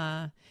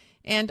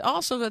 and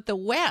also that the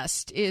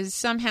West is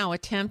somehow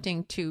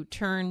attempting to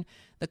turn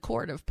the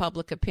court of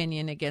public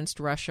opinion against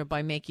Russia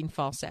by making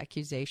false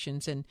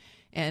accusations and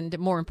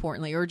more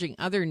importantly, urging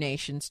other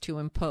nations to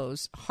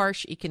impose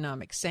harsh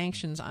economic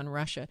sanctions on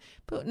Russia.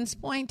 Putin's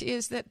point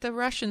is that the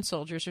Russian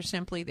soldiers are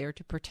simply there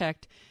to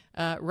protect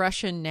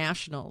Russian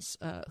nationals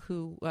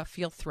who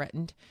feel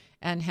threatened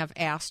and have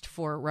asked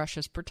for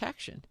Russia's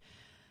protection.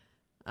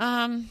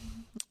 The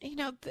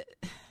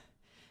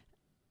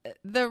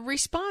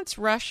response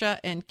Russia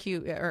and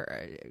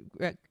Cuba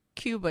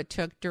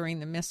took during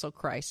the missile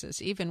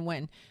crisis, even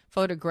when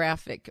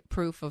photographic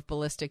proof of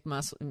ballistic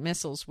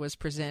missiles was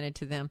presented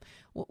to them,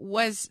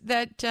 was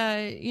that,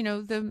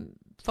 the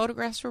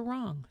photographs were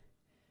wrong.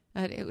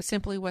 It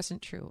simply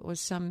wasn't true. It was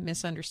some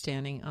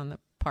misunderstanding on the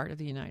part of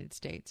the United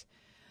States.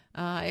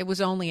 It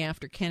was only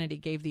after Kennedy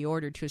gave the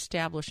order to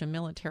establish a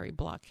military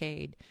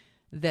blockade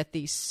that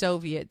the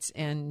Soviets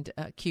and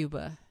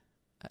Cuba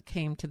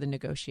came to the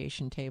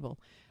negotiation table,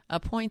 a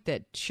point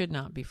that should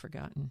not be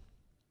forgotten.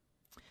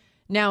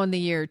 Now, in the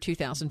year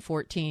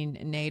 2014,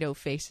 NATO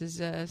faces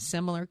a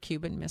similar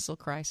Cuban Missile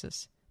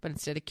Crisis, but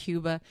instead of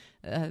Cuba,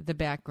 the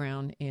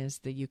background is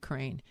the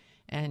Ukraine.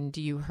 And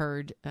you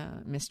heard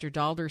Mr.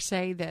 Daalder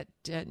say that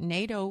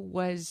NATO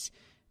was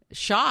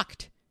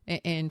shocked.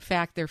 In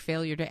fact, their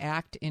failure to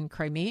act in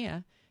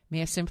Crimea may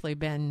have simply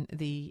been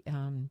the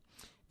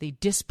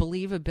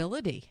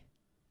disbelievability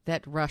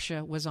that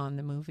Russia was on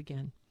the move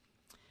again.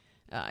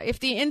 If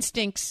the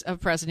instincts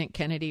of President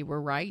Kennedy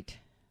were right,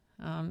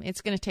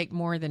 it's going to take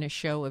more than a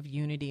show of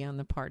unity on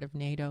the part of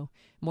NATO,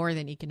 more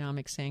than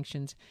economic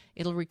sanctions.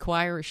 It'll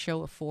require a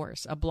show of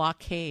force, a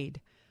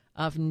blockade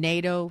of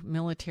NATO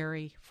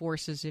military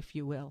forces, if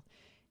you will,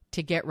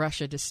 to get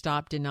Russia to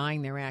stop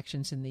denying their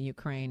actions in the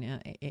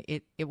Ukraine.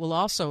 It will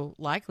also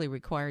likely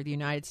require the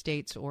United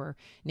States or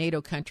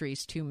NATO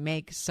countries to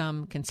make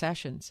some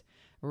concessions.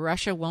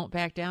 Russia won't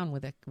back down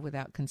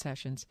without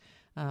concessions,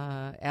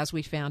 as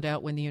we found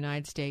out when the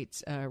United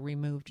States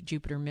removed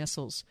Jupiter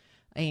missiles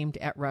aimed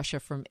at Russia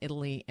from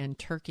Italy and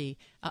Turkey,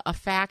 a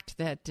fact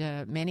that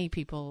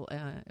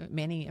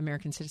many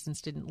American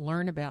citizens didn't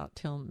learn about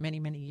till many,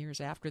 many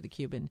years after the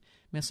Cuban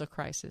Missile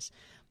Crisis.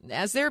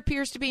 As there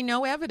appears to be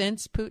no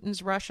evidence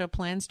Putin's Russia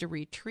plans to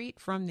retreat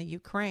from the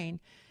Ukraine,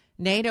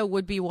 NATO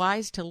would be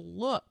wise to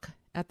look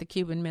at the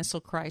Cuban Missile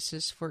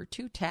Crisis for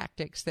two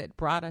tactics that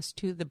brought us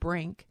to the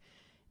brink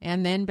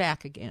and then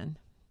back again: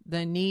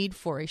 the need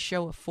for a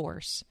show of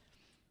force,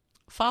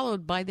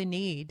 followed by the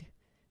need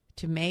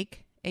to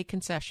make a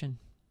concession.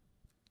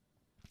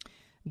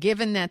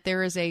 Given that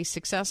there is a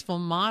successful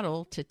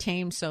model to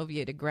tame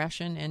Soviet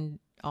aggression and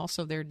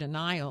also their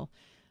denial,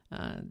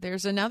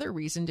 there's another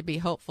reason to be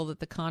hopeful that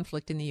the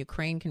conflict in the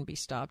Ukraine can be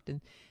stopped,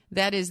 and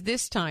that is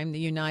this time the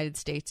United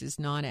States is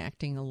not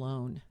acting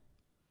alone.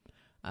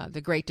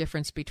 The great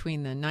difference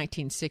between the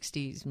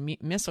 1960s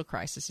missile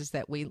crisis is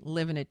that we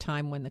live in a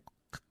time when the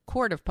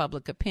court of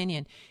public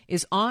opinion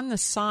is on the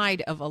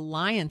side of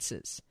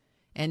alliances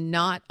and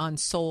not on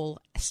sole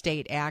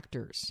state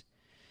actors.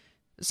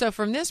 So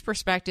from this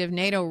perspective,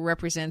 NATO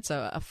represents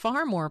a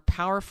far more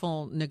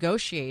powerful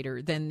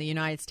negotiator than the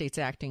United States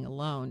acting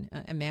alone.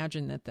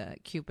 Imagine that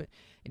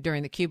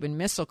during the Cuban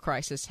Missile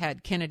Crisis,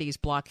 had Kennedy's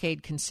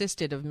blockade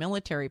consisted of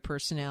military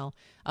personnel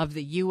of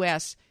the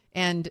U.S.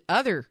 and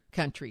other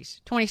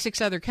countries,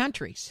 26 other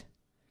countries,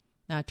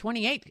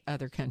 28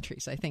 other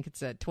countries. I think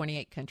it's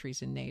 28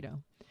 countries in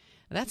NATO.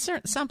 That's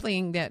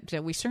something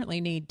that we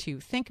certainly need to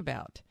think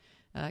about.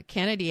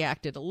 Kennedy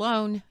acted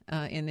alone.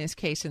 In this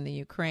case, in the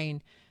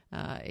Ukraine,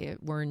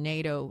 were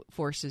NATO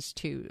forces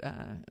to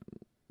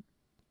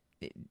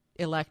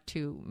elect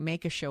to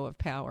make a show of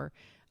power,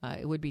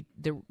 it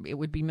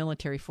would be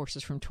military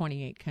forces from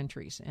 28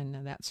 countries, and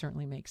that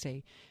certainly makes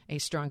a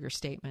stronger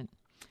statement.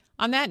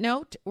 On that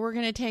note, we're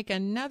going to take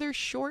another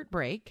short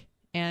break.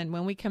 And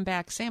when we come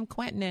back, Sam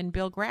Quentin and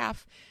Bill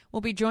Graff will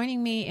be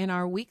joining me in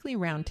our weekly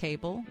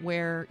roundtable,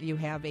 where you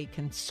have a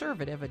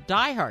conservative, a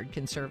diehard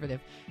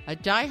conservative, a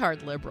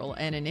diehard liberal,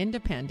 and an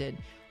independent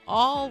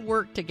all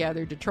work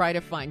together to try to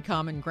find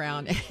common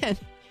ground. And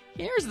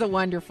here's the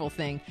wonderful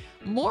thing.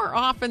 More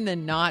often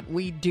than not,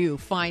 we do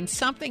find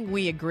something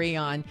we agree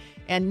on,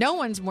 and no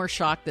one's more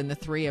shocked than the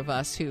three of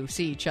us who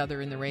see each other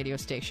in the radio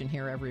station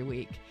here every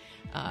week.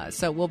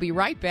 So we'll be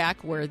right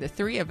back, where the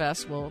three of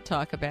us will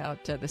talk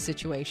about the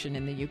situation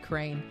in the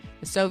Ukraine,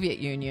 the Soviet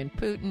Union,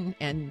 Putin,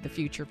 and the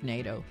future of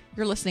NATO.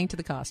 You're listening to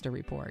the Costa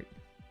Report.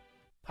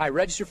 Hi,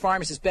 registered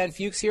pharmacist Ben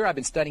Fuchs here. I've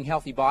been studying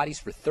healthy bodies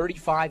for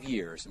 35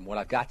 years, and what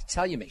I've got to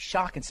tell you may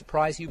shock and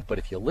surprise you, but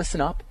if you listen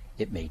up,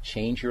 it may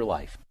change your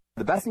life.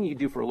 The best thing you can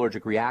do for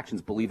allergic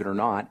reactions, believe it or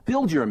not,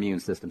 build your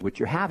immune system. What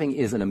you're having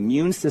is an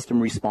immune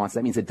system response.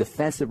 That means a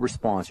defensive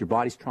response. Your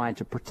body's trying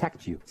to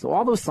protect you. So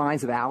all those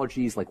signs of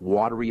allergies like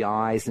watery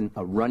eyes and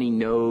a runny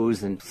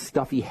nose and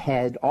stuffy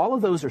head, all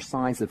of those are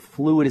signs that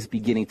fluid is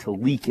beginning to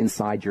leak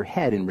inside your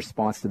head in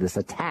response to this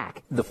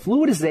attack. The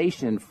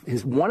fluidization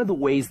is one of the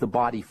ways the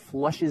body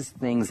flushes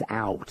things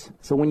out.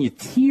 So when you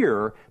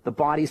tear, the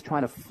body's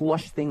trying to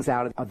flush things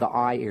out of the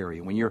eye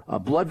area. When your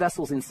blood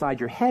vessels inside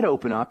your head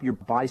open up, your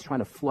body's trying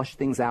to flush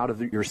things out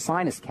of your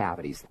sinus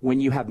cavities. When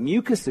you have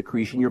mucus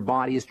secretion, your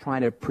body is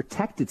trying to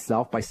protect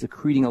itself by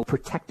secreting a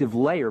protective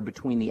layer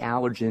between the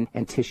allergen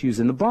and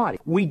tissues in the body.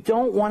 We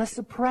don't want to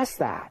suppress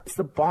that. It's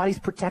the body's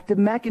protective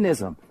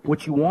mechanism.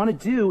 What you want to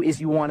do is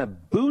you want to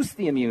boost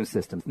the immune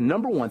system.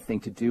 Number one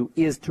thing to do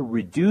is to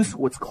reduce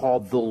what's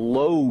called the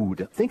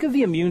load. Think of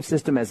the immune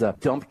system as a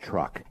dump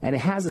truck, and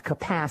it has a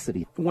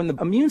capacity. When the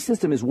immune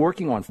system is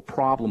working on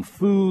problem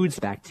foods,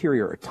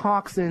 bacteria or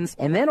toxins,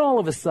 and then all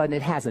of a sudden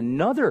it has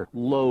another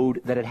load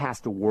that it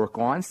has to work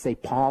on, say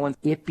pollen,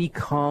 it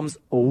becomes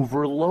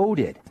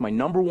overloaded. My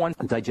number one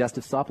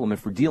digestive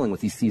supplement for dealing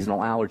with these seasonal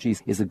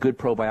allergies is a good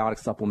probiotic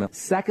supplement.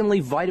 Secondly,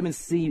 vitamin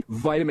C,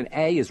 vitamin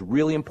A is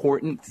really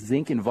important.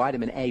 Zinc and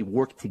vitamin A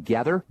work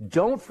together.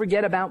 Don't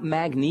forget about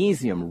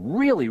magnesium.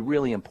 Really,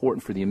 really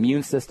important for the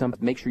immune system.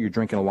 Make sure you're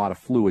drinking a lot of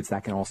fluids.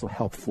 That can also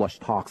help flush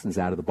toxins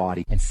out of the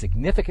body and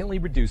significantly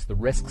reduce the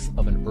risks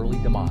of an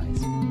early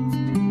demise.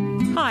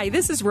 Hi,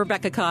 this is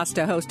Rebecca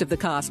Costa, host of the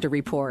Costa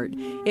Report.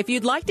 If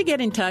you'd like to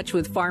get in touch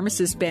with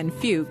pharmacist Ben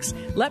Fuchs,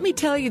 let me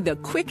tell you the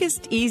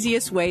quickest,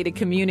 easiest way to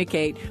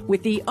communicate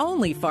with the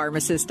only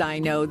pharmacist I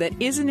know that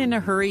isn't in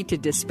a hurry to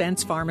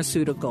dispense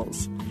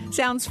pharmaceuticals.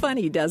 Sounds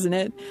funny, doesn't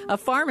it? A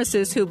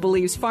pharmacist who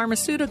believes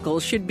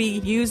pharmaceuticals should be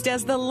used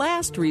as the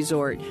last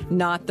resort,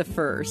 not the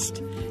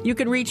first. You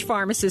can reach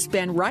pharmacist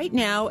Ben right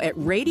now at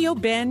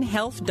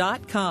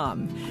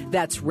radiobenhealth.com.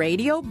 That's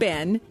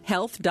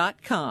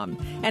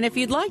radiobenhealth.com. And if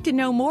you'd like to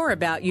know more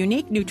about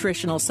unique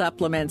nutritional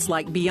supplements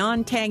like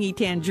Beyond Tangy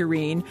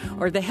Tangerine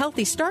or the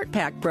Healthy Start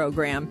Pack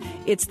program,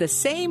 it's the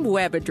same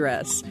web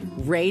address,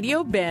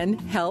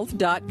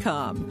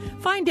 radiobenhealth.com.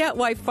 Find out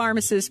why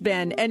pharmacist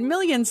Ben and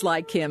millions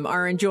like him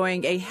are enjoying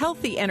a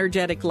healthy,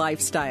 energetic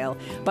lifestyle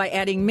by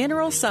adding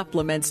mineral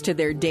supplements to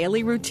their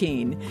daily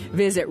routine.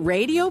 Visit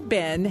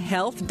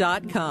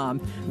radiobenhealth.com,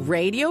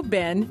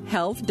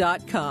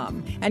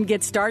 radiobenhealth.com, and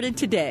get started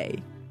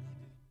today.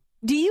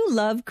 Do you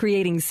love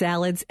creating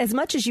salads as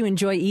much as you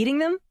enjoy eating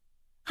them?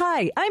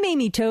 Hi, I'm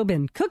Amy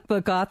Tobin,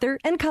 cookbook author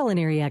and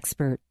culinary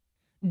expert.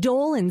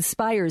 Dole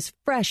inspires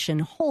fresh and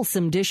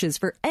wholesome dishes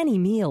for any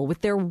meal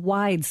with their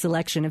wide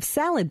selection of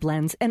salad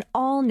blends and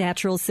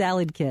all-natural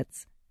salad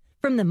kits.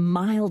 From the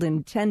mild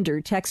and tender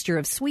texture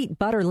of sweet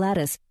butter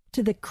lettuce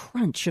to the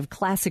crunch of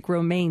classic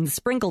romaine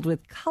sprinkled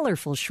with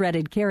colorful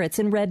shredded carrots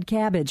and red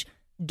cabbage,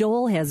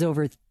 Dole has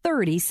over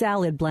 30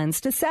 salad blends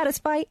to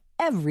satisfy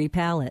every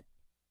palate.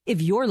 If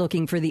you're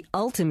looking for the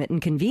ultimate in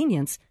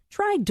convenience,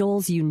 try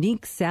Dole's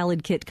unique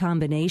salad kit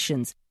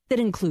combinations that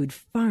include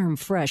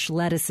farm-fresh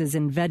lettuces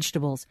and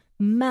vegetables,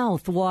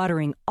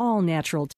 mouth-watering all-natural